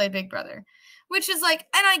up to play Big Brother. Which is and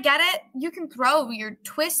I get it, you can throw your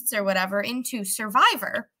twists or whatever into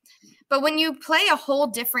Survivor. But when you play a whole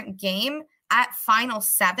different game at Final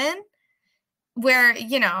 7, where,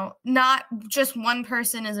 not just one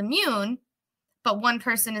person is immune, but one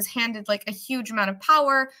person is handed a huge amount of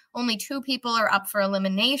power, only 2 people are up for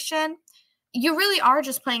elimination, you really are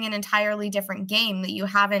just playing an entirely different game that you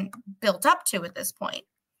haven't built up to at this point.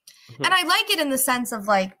 Mm-hmm. And I like it in the sense of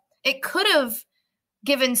it could have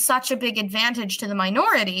given such a big advantage to the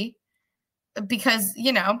minority, because,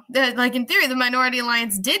 in theory, the Minority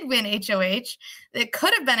Alliance did win HOH. It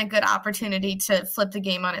could have been a good opportunity to flip the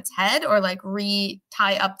game on its head or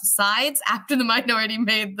tie up the sides after the minority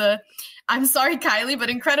made the, I'm sorry, Kylie, but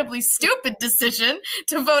incredibly stupid decision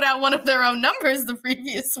to vote out one of their own numbers the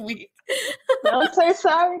previous week. Don't say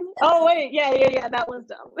sorry. Oh, wait. Yeah. That was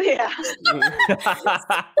dumb. Yeah.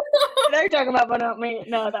 They're talking about me.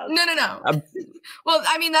 No, that was No. Well,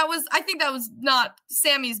 I mean, I think that was not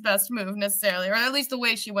Sammy's best move necessarily, or at least the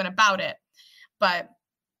way she went about it. But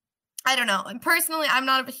I don't know. And personally, I'm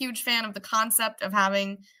not a huge fan of the concept of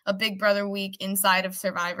having a Big Brother week inside of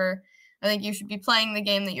Survivor. I think you should be playing the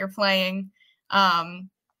game that you're playing.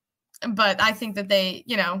 But I think that they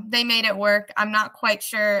made it work. I'm not quite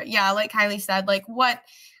sure. Yeah, like Kylie said, like what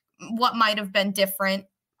might have been different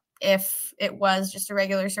if it was just a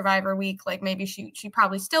regular Survivor week. Like maybe she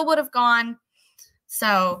probably still would have gone.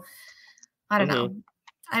 So I don't know.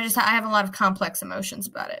 I have a lot of complex emotions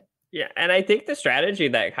about it. Yeah, and I think the strategy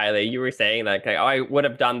that, Kylie, you were saying that, like, oh, I would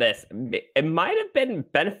have done this, it might have been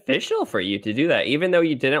beneficial for you to do that, even though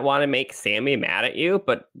you didn't want to make Sammy mad at you,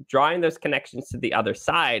 but drawing those connections to the other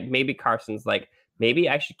side, maybe Carson's like, maybe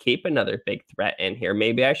I should keep another big threat in here.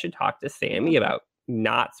 Maybe I should talk to Sammy about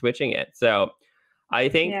not switching it. So I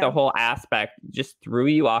think the whole aspect just threw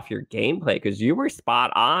you off your gameplay because you were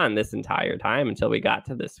spot on this entire time until we got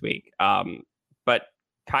to this week. But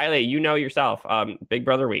Kylie, you know yourself, Big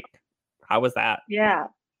Brother week. How was that? Yeah,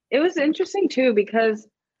 it was interesting too because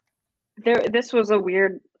this was a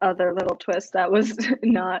weird other little twist that was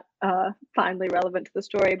not finally relevant to the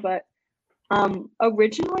story. But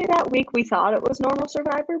originally that week we thought it was normal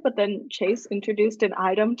Survivor, but then Chase introduced an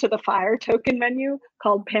item to the fire token menu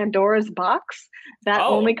called Pandora's Box that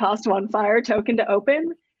only cost 1 fire token to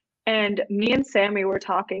open. And me and Sammy were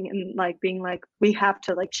talking and like being like, we have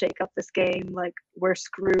to like shake up this game. Like we're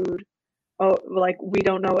screwed. Oh, like we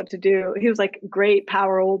don't know what to do. He was like, great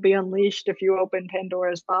power will be unleashed if you open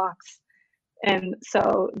Pandora's box. And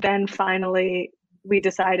so then finally we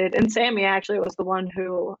decided, and Sammy actually was the one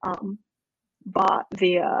who bought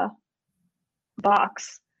the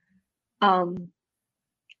box.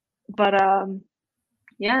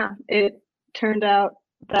 Yeah, it turned out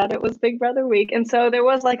that it was Big Brother week. And so there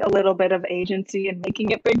was like a little bit of agency in making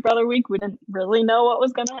it Big Brother week. We didn't really know what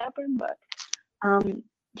was going to happen, but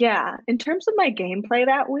yeah, in terms of my gameplay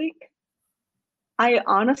that week, I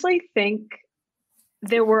honestly think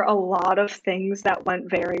there were a lot of things that went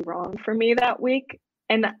very wrong for me that week.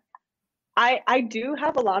 And I do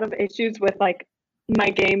have a lot of issues with like my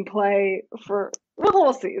gameplay for the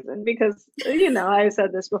whole season because, I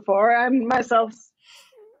said this before, I'm myself's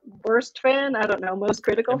worst fan. I don't know, most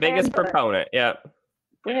critical the biggest proponent. Yeah.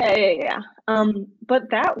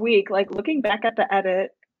 But that week, like looking back at the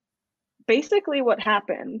edit, basically what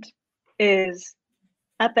happened is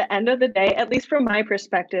at the end of the day, at least from my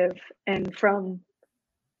perspective and from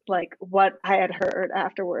like what I had heard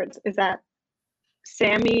afterwards, is that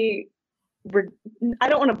Sammy, I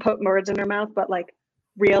don't want to put words in her mouth, but like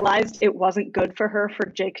realized it wasn't good for her for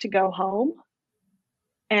Jake to go home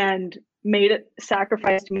and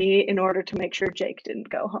sacrificed me in order to make sure Jake didn't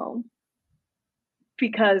go home.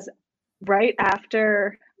 Because right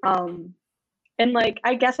after, and like,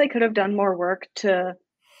 I guess I could have done more work to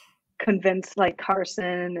convince like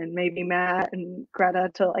Carson and maybe Matt and Greta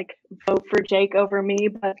to like vote for Jake over me,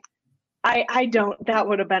 but I don't, that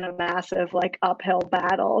would have been a massive like uphill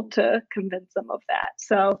battle to convince them of that.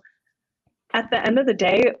 So at the end of the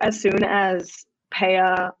day, as soon as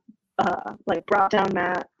Paya like brought down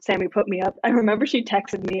Matt, Sammy put me up. I remember she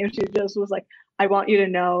texted me and she just was like, I want you to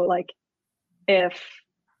know, like,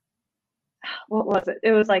 what was it?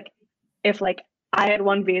 It was like, if like I had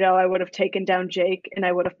one veto, I would have taken down Jake and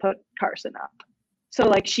I would have put Carson up. So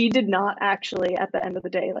like she did not actually at the end of the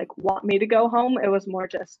day like want me to go home. It was more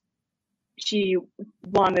just she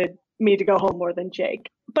wanted me to go home more than Jake.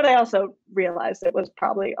 But I also realized it was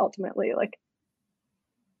probably ultimately like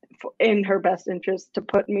in her best interest to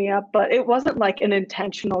put me up, but it wasn't like an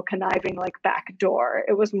intentional conniving like back door.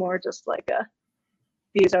 It was more just like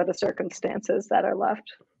these are the circumstances that are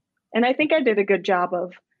left. And I think I did a good job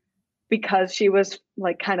of, because she was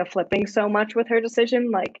like kind of flipping so much with her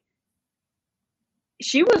decision, like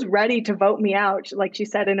she was ready to vote me out, like she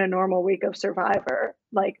said, in a normal week of Survivor.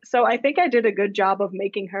 Like, so I think I did a good job of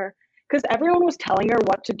making her, because everyone was telling her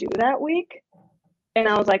what to do that week. And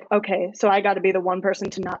I was like, okay, so I got to be the one person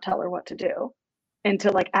to not tell her what to do and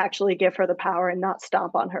to like actually give her the power and not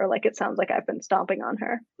stomp on her. Like, it sounds like I've been stomping on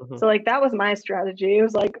her. Mm-hmm. So like, that was my strategy. It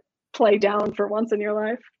was like, play down for once in your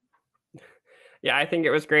life. Yeah, I think it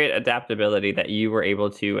was great adaptability that you were able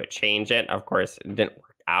to change it. Of course, it didn't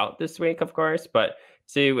work out this week, of course, but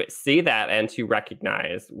to see that and to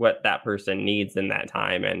recognize what that person needs in that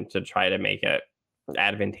time and to try to make it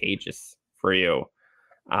advantageous for you.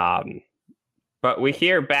 But we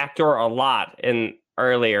hear backdoor a lot in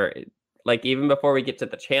earlier, like even before we get to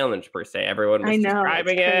the challenge per se, everyone was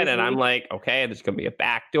describing it. And I'm like, okay, there's going to be a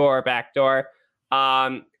backdoor.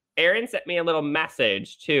 Aaron sent me a little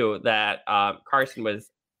message too that Carson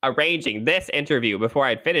was arranging this interview before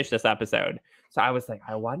I'd finished this episode. So I was like,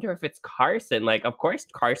 I wonder if it's Carson. Like, of course,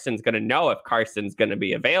 Carson's gonna know if Carson's gonna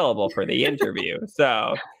be available for the interview.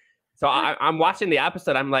 So I'm watching the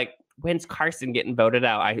episode. I'm like, when's Carson getting voted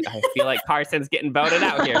out? I feel like Carson's getting voted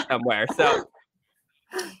out here somewhere. So,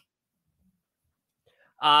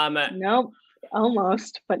 nope,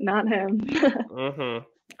 almost, but not him.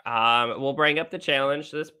 We'll bring up the challenge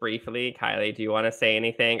just briefly. Kylie, do you want to say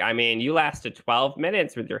anything? I mean, you lasted 12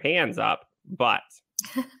 minutes with your hands up, but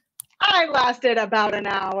I lasted about an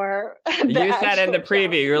hour. You said in the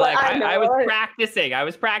preview, you're like, I was practicing. I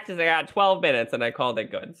got 12 minutes and I called it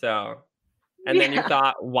good. So, and then you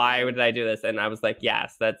thought, why did I do this? And I was like,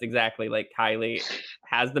 yes, that's exactly like Kylie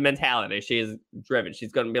has the mentality. She is driven.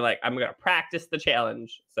 She's going to be like, I'm going to practice the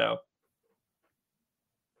challenge. So.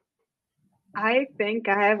 I think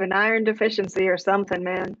I have an iron deficiency or something,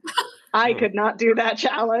 man. I could not do that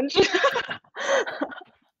challenge.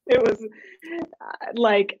 It was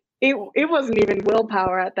like, it wasn't even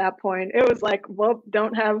willpower at that point. It was like, well,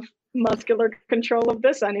 don't have muscular control of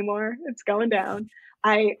this anymore. It's going down.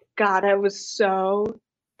 That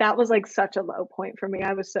was like such a low point for me.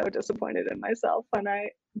 I was so disappointed in myself when I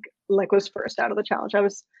like was first out of the challenge. I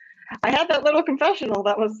had that little confessional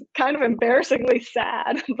that was kind of embarrassingly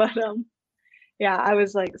sad, but yeah, I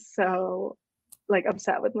was like so like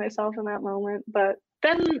upset with myself in that moment. But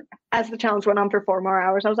then as the challenge went on for 4 more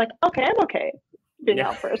hours, I was like, okay, I'm okay being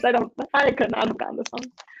out first. I could not have gone this long.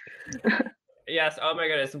 Yes. Oh my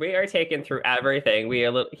goodness. We are taking through everything. We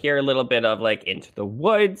hear a little bit of like Into the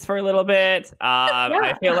Woods for a little bit.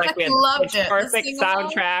 I feel like we had a perfect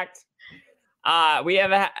soundtrack. We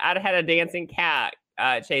have had a dancing cat.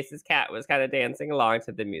 Chase's cat was kind of dancing along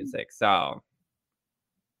to the music. So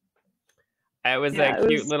it was a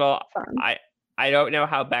cute little fun. I don't know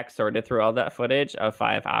how Beck sorted through all that footage of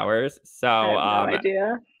 5 hours. So I have no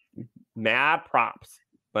idea. Mad props.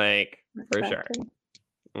 Like for sure.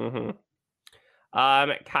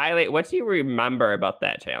 Kylie, what do you remember about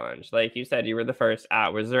that challenge? Like you said, you were the first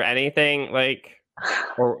out. Was there anything like,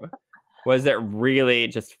 or was it really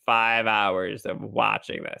just 5 hours of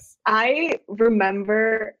watching this? I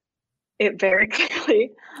remember it very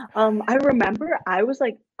clearly. I remember I was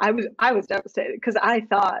devastated because I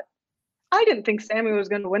didn't think Sammy was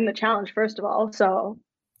going to win the challenge, first of all. So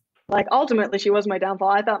like ultimately she was my downfall.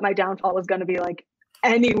 I thought my downfall was going to be like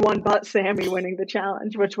anyone but Sammy winning the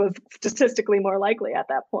challenge, which was statistically more likely at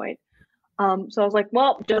that point. So I was like,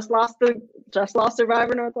 well, just lost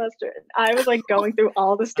Survivor Northwestern. I was like going through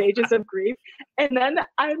all the stages of grief. And then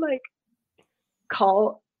I like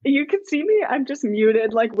you can see me, I'm just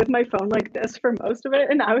muted like with my phone like this for most of it.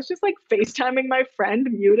 And I was just like FaceTiming my friend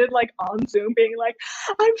muted like on Zoom being like,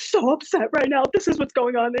 I'm so upset right now. This is what's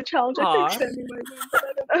going on in the challenge. I think Sammy might win, but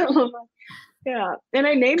I don't know. Yeah. And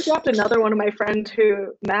I name dropped another one of my friends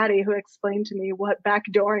Maddie, who explained to me what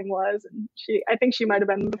backdooring was. And I think she might have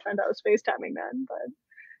been the friend I was FaceTiming then, but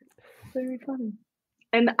very funny.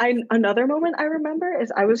 And another moment I remember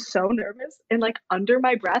is I was so nervous and like under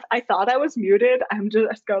my breath, I thought I was muted. I'm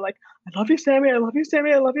just go like, I love you, Sammy. I love you,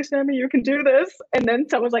 Sammy. I love you, Sammy. You can do this. And then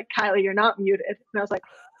someone's like, Kylie, you're not muted. And I was like,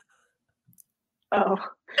 oh.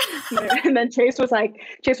 And then Chase was like,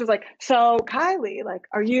 so Kylie, like,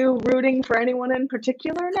 are you rooting for anyone in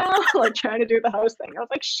particular now? Like trying to do the host thing. I was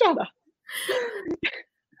like, shut up.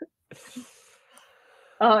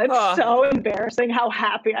 It's so embarrassing how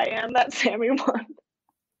happy I am that Sammy won.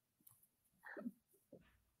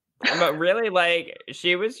 But really, like,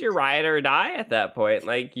 she was your ride or die at that point.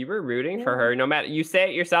 Like, you were rooting for her. No matter, you say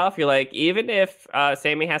it yourself, you're like, even if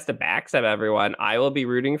Sammy has to backstab everyone, I will be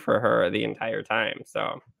rooting for her the entire time.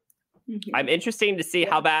 So I'm interested to see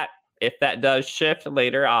how if that does shift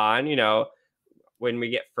later on, you know, when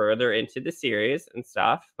we get further into the series and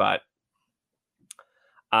stuff. But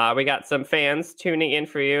we got some fans tuning in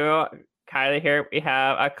for you. Kylie, here we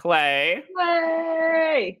have a Clay.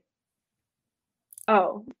 Clay!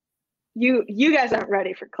 Oh. You guys aren't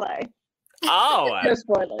ready for Clay. Oh. No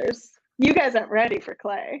spoilers. You guys aren't ready for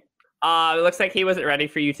Clay. It looks like he wasn't ready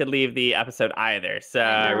for you to leave the episode either.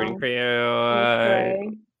 So rooting for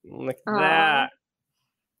you. Look at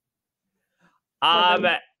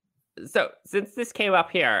that. So since this came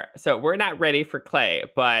up here, so we're not ready for Clay,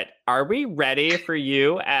 but are we ready for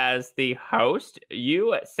you as the host?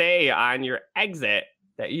 You say on your exit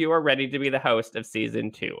that you are ready to be the host of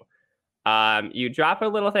season 2. You drop a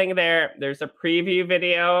little thing there. There's a preview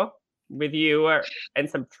video with you and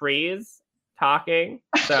some trees talking.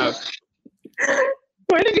 So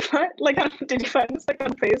where did you find did you find this like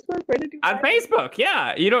on Facebook? Where did you find Facebook,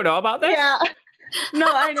 yeah. You don't know about this? Yeah. No,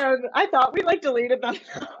 I know. I thought we like deleted them.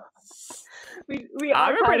 we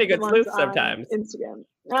I'm a pretty archived the good ones sleuth on sometimes. Instagram.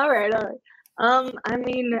 All right. I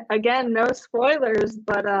mean, again, no spoilers,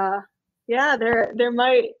 but yeah,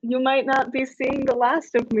 you might not be seeing the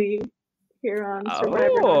last of me here on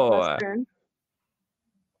Survivor Northwestern.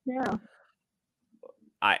 Yeah.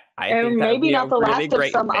 I and think that would maybe be not a the really last of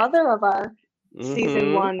great some fit. other of our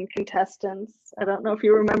season 1 contestants. I don't know if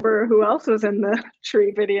you remember who else was in the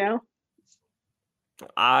tree video.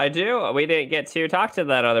 I do. We didn't get to talk to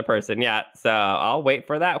that other person yet, so I'll wait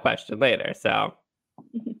for that question later. So,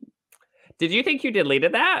 did you think you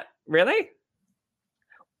deleted that? Really?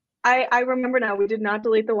 I remember now. We did not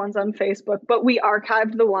delete the ones on Facebook, but we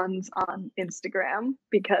archived the ones on Instagram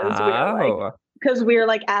because we are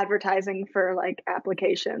like advertising for like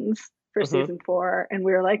applications for season 4, and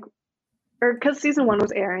we were like, or because season 1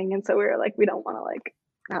 was airing, and so we were like, we don't want to like,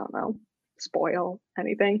 I don't know, spoil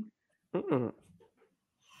anything.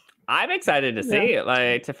 I'm excited to see it,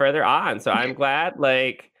 like, to further on. So I'm glad,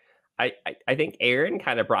 like, I think Aaron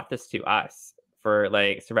kind of brought this to us for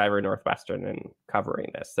like Survivor Northwestern and covering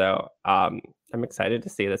this. So I'm excited to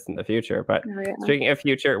see this in the future. But speaking of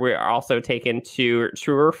future, we're also taking 2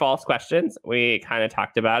 true or false questions. We kind of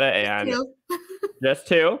talked about it, and just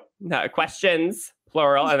 2 questions,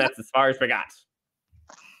 plural, and that's as far as we got.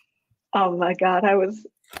 Oh my God, I was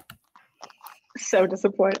so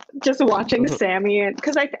disappointed just watching Sammy, and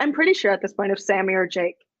because I'm pretty sure at this point, if Sammy or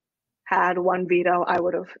Jake had 1 veto, I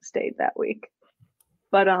would have stayed that week.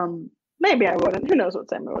 But maybe I wouldn't. Who knows what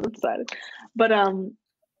Sammy would have decided? But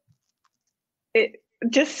it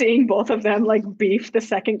just seeing both of them like beef the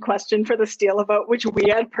second question for the steal a vote, which we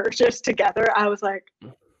had purchased together, I was like,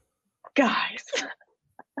 guys.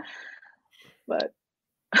 But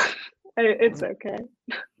it's okay.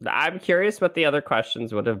 I'm curious what the other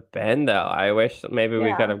questions would have been, though. I wish maybe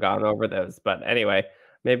we could have gone over those. But anyway,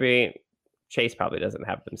 maybe Chase probably doesn't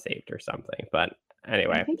have them saved or something. But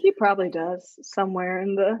anyway, I think he probably does somewhere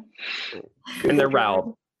in the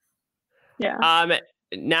realm. Yeah.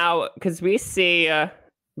 Now, because we see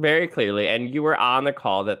very clearly, and you were on the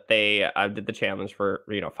call that they did the challenge for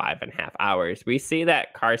 5.5 hours. We see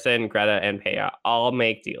that Carson, Greta, and Peja all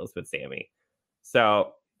make deals with Sammy.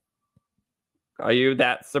 So, are you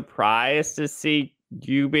that surprised to see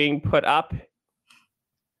you being put up?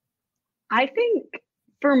 I think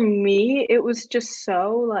for me, it was just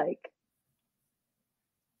so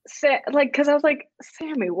because I was like,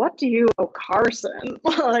 Sammy, what do you owe Carson?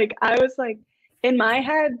 Like, I was like, in my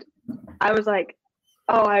head, I was like,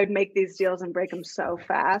 oh, I would make these deals and break them so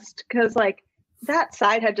fast. Because like that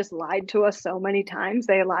side had just lied to us so many times.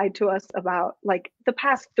 They lied to us about like the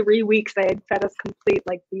past 3 weeks. They had fed us complete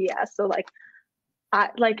like BS. So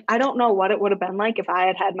I don't know what it would have been like if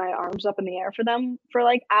I had my arms up in the air for them for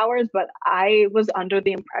like hours, but I was under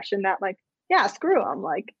the impression that like, yeah, screw them.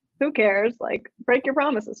 Like, who cares? Like, break your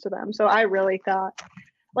promises to them. So I really thought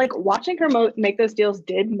like watching her make those deals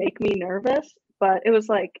did make me nervous, but it was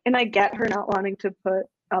like, and I get her not wanting to put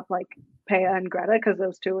up like Peja and Greta because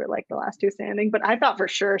those 2 were like the last 2 standing, but I thought for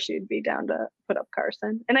sure she'd be down to put up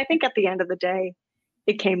Carson. And I think at the end of the day,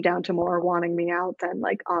 it came down to more wanting me out than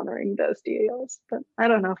like honoring those deals, but I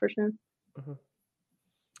don't know for sure.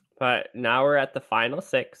 But now we're at the final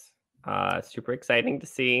 6. Super exciting to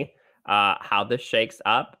see how this shakes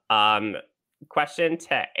up. Question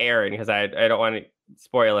to Aaron, because I don't want to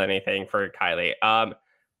spoil anything for Kylie.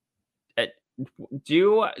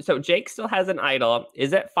 So Jake still has an idol.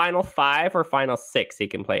 Is it final 5 or final 6 he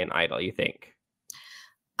can play an idol, you think?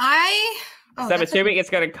 So I'm assuming it's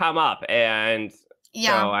going to come up, and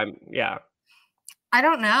so I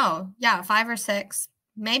don't know. 5 or 6,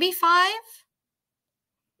 maybe 5.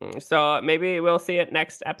 So maybe we'll see it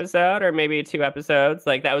next episode, or maybe 2 episodes.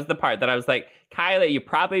 Like, that was the part that I was like, Kylie, you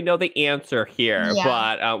probably know the answer here,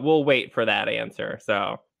 but we'll wait for that answer.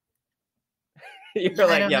 So you're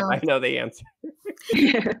like, yep, I know the answer.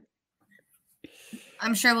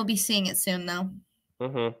 I'm sure we'll be seeing it soon, though.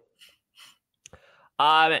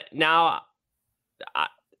 Now,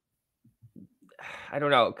 I don't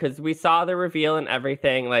know, because we saw the reveal and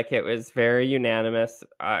everything. Like, it was very unanimous.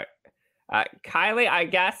 Kylie, I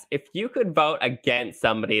guess if you could vote against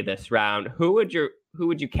somebody this round, who would you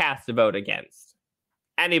cast a vote against?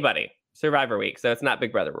 Anybody. Survivor Week, so it's not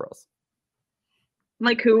Big Brother rules.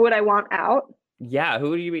 Like, who would I want out? Yeah,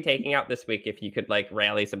 who would you be taking out this week if you could like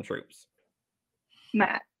rally some troops?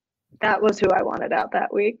 Matt. That was who I wanted out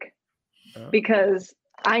that week. Because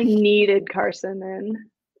I needed Carson in.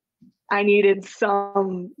 I needed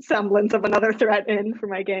some semblance of another threat in for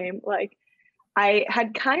my game. Like, I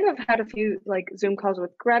had kind of had a few like Zoom calls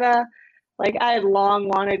with Greta. Like I had long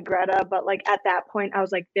wanted Greta, but like at that point I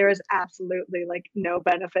was like, there is absolutely like no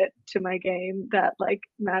benefit to my game that like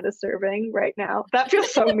Matt is serving right now. That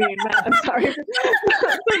feels so mean, Matt. I'm sorry.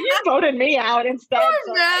 But you voted me out instead.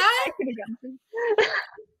 So I could have gone through.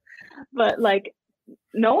 But like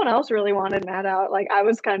no one else really wanted Matt out. Like I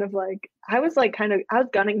was gunning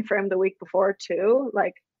for him the week before too.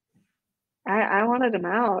 Like I wanted him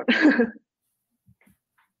out.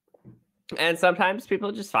 And sometimes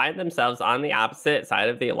people just find themselves on the opposite side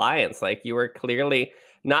of the alliance. Like you were clearly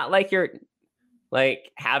not like you're like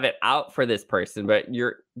have it out for this person, but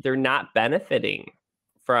they're not benefiting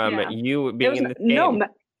from you being in the game. No,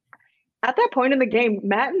 at that point in the game,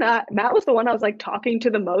 Matt was the one I was like talking to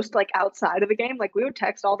the most like outside of the game. Like we would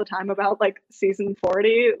text all the time about like season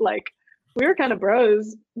 40. Like we were kind of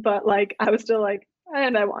bros, but like I was still like,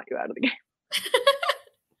 and I want you out of the game.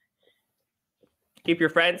 Keep your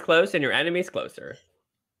friends close and your enemies closer.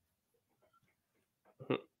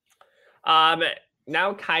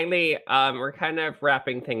 Now, Kylie, we're kind of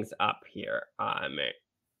wrapping things up here.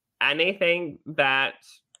 Anything that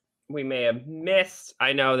we may have missed?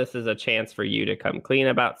 I know this is a chance for you to come clean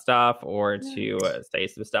about stuff or to say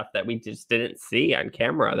some stuff that we just didn't see on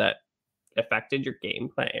camera that affected your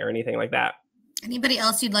gameplay or anything like that. Anybody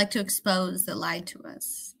else you'd like to expose that lied to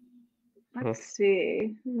us? Let's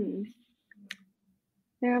see.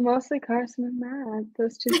 Yeah, mostly Carson and Matt,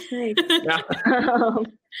 those two snakes.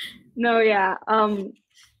 No, yeah.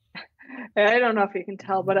 I don't know if you can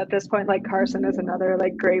tell, but at this point, like Carson is another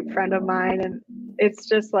like great friend of mine, and it's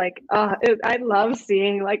just like, I love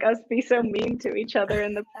seeing like us be so mean to each other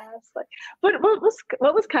in the past. Like, but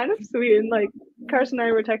what was kind of sweet, and like Carson and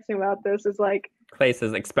I were texting about this, is like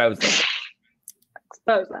places exposed.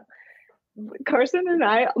 Expose them. Carson and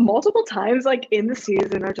I multiple times like in the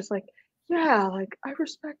season are just like, yeah, like I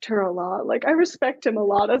respect her a lot. Like I respect him a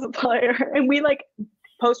lot as a player. And we like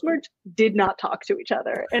post-merge did not talk to each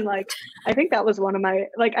other. And like I think that was one of my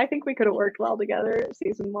like I think we could have worked well together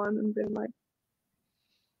season 1 and been like,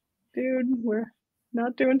 dude, we're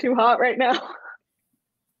not doing too hot right now.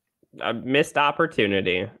 A missed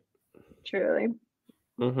opportunity. Truly.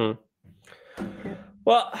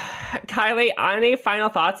 Well, Kylie, any final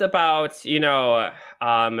thoughts about,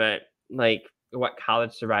 like what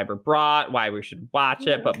College Survivor brought, why we should watch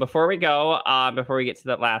it? But before we go, before we get to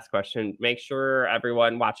that last question, make sure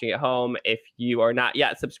everyone watching at home, if you are not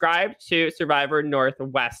yet subscribed to Survivor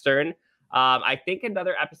Northwestern, I think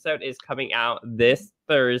another episode is coming out this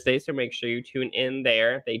Thursday, so make sure you tune in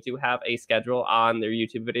there. They do have a schedule on their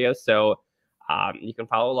YouTube videos, so you can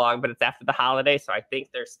follow along, but it's after the holiday, so I think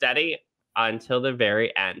they're steady until the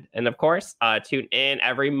very end. And of course, tune in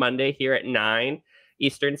every Monday here at 9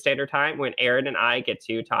 Eastern Standard Time when Aaron and I get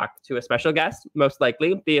to talk to a special guest, most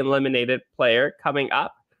likely the eliminated player coming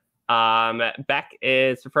up. Beck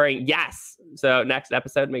is referring yes. So next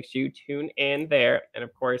episode, make sure you tune in there. And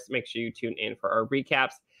of course, make sure you tune in for our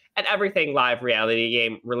recaps and everything live reality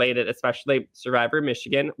game related, especially Survivor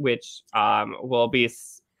Michigan, which will be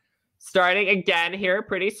starting again here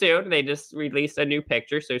pretty soon. They just released a new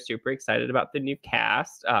picture, so super excited about the new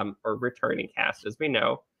cast, or returning cast, as we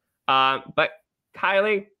know. But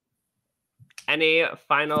Kylie, any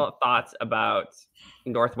final thoughts about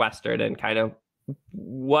Northwestern and kind of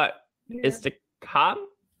what is to come?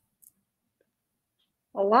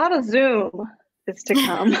 A lot of Zoom is to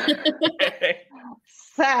come.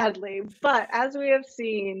 Sadly, but as we have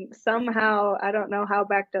seen, somehow, I don't know how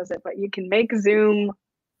Beck does it, but you can make Zoom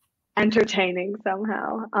entertaining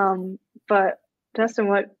somehow. But Justin,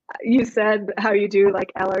 what you said, how you do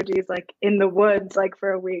like LRGs like in the woods like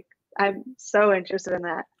for a week, I'm so interested in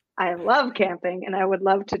that. I love camping and I would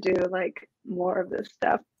love to do like more of this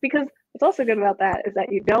stuff, because what's also good about that is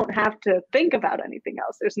that you don't have to think about anything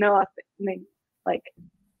else. There's no like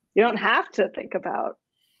you don't have to think about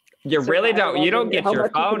you really don't get your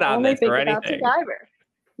phone on this or anything. Survivor.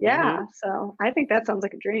 Yeah, so I think that sounds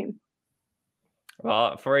like a dream.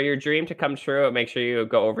 Well, for your dream to come true, make sure you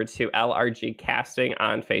go over to LRG Casting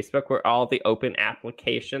on Facebook, where all the open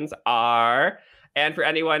applications are. And for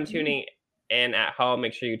anyone tuning in at home,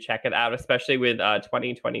 make sure you check it out, especially with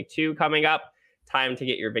 2022 coming up. Time to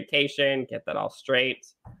get your vacation, get that all straight.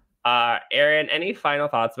 Aaron, any final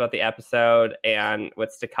thoughts about the episode and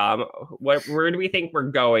what's to come? Where do we think we're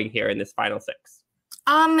going here in this final 6?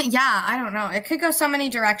 Yeah, I don't know. It could go so many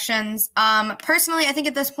directions. Personally, I think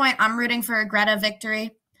at this point I'm rooting for a Greta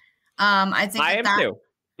victory. I think I am too.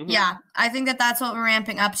 Yeah, I think that's what we're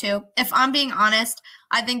ramping up to. If I'm being honest,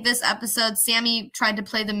 I think this episode, Sammy tried to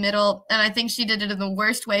play the middle, and I think she did it in the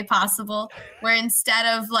worst way possible, where instead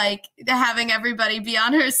of like having everybody be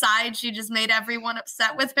on her side, she just made everyone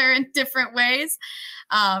upset with her in different ways.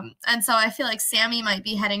 And so I feel like Sammy might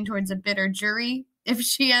be heading towards a bitter jury if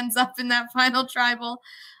she ends up in that final tribal.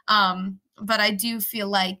 But I do feel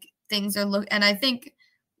like things are and I think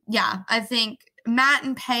Matt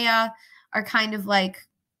and Peya are kind of like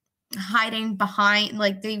hiding behind,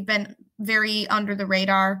 like they've been very under the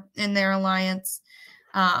radar in their alliance.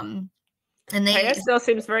 And Peya still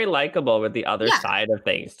seems very likable with the other side of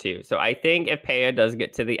things too. So I think if Peya does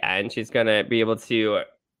get to the end, she's gonna be able to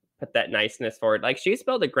put that niceness forward. Like she's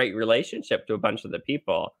built a great relationship to a bunch of the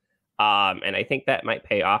people. And I think that might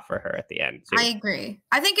pay off for her at the end too. I agree.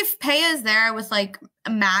 I think if Peya is there with like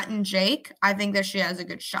Matt and Jake, I think that she has a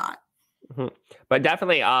good shot. But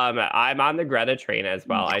definitely, I'm on the Greta train as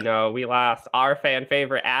well. I know we lost our fan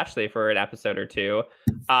favorite Ashley for an episode or two,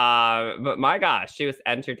 but my gosh, she was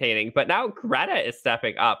entertaining. But now Greta is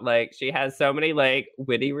stepping up. Like she has so many like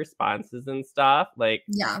witty responses and stuff. Like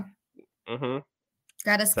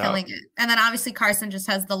Greta's killing it. And then obviously Carson just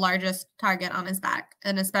has the largest target on his back,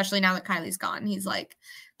 and especially now that Kylie's gone, he's like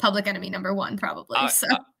public enemy number one probably.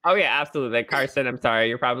 Oh yeah, absolutely. Carson, I'm sorry,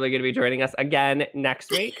 you're probably going to be joining us again next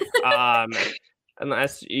week,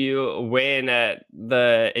 unless you win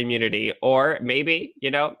the immunity, or maybe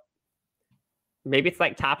maybe it's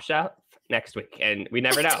like Top Chef next week, and we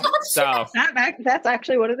never know. So that's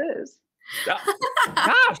actually what it is. Gosh,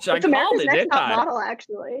 it's I called it, Next didn't Top I? Model,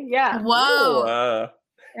 actually. Yeah. Whoa.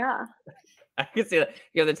 Yeah. I can see that.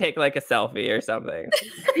 You have to take like a selfie or something.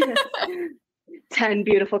 10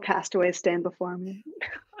 beautiful castaways stand before me.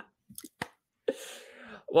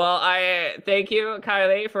 Well, I thank you,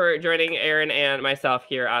 Kylie, for joining Aaron and myself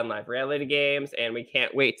here on Live Reality Games, and we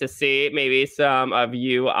can't wait to see maybe some of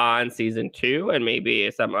you on season 2, and maybe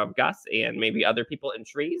some of Gus, and maybe other people in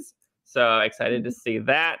trees. So excited to see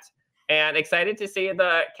that, and excited to see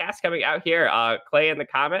the cast coming out here. Clay in the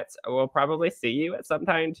comments, we'll probably see you at some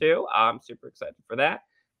time too. I'm super excited for that,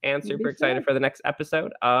 and super excited for the next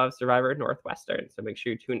episode of Survivor Northwestern. So make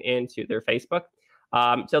sure you tune in to their Facebook.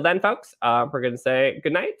 Till then, folks, we're going to say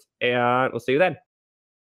good night, and we'll see you then.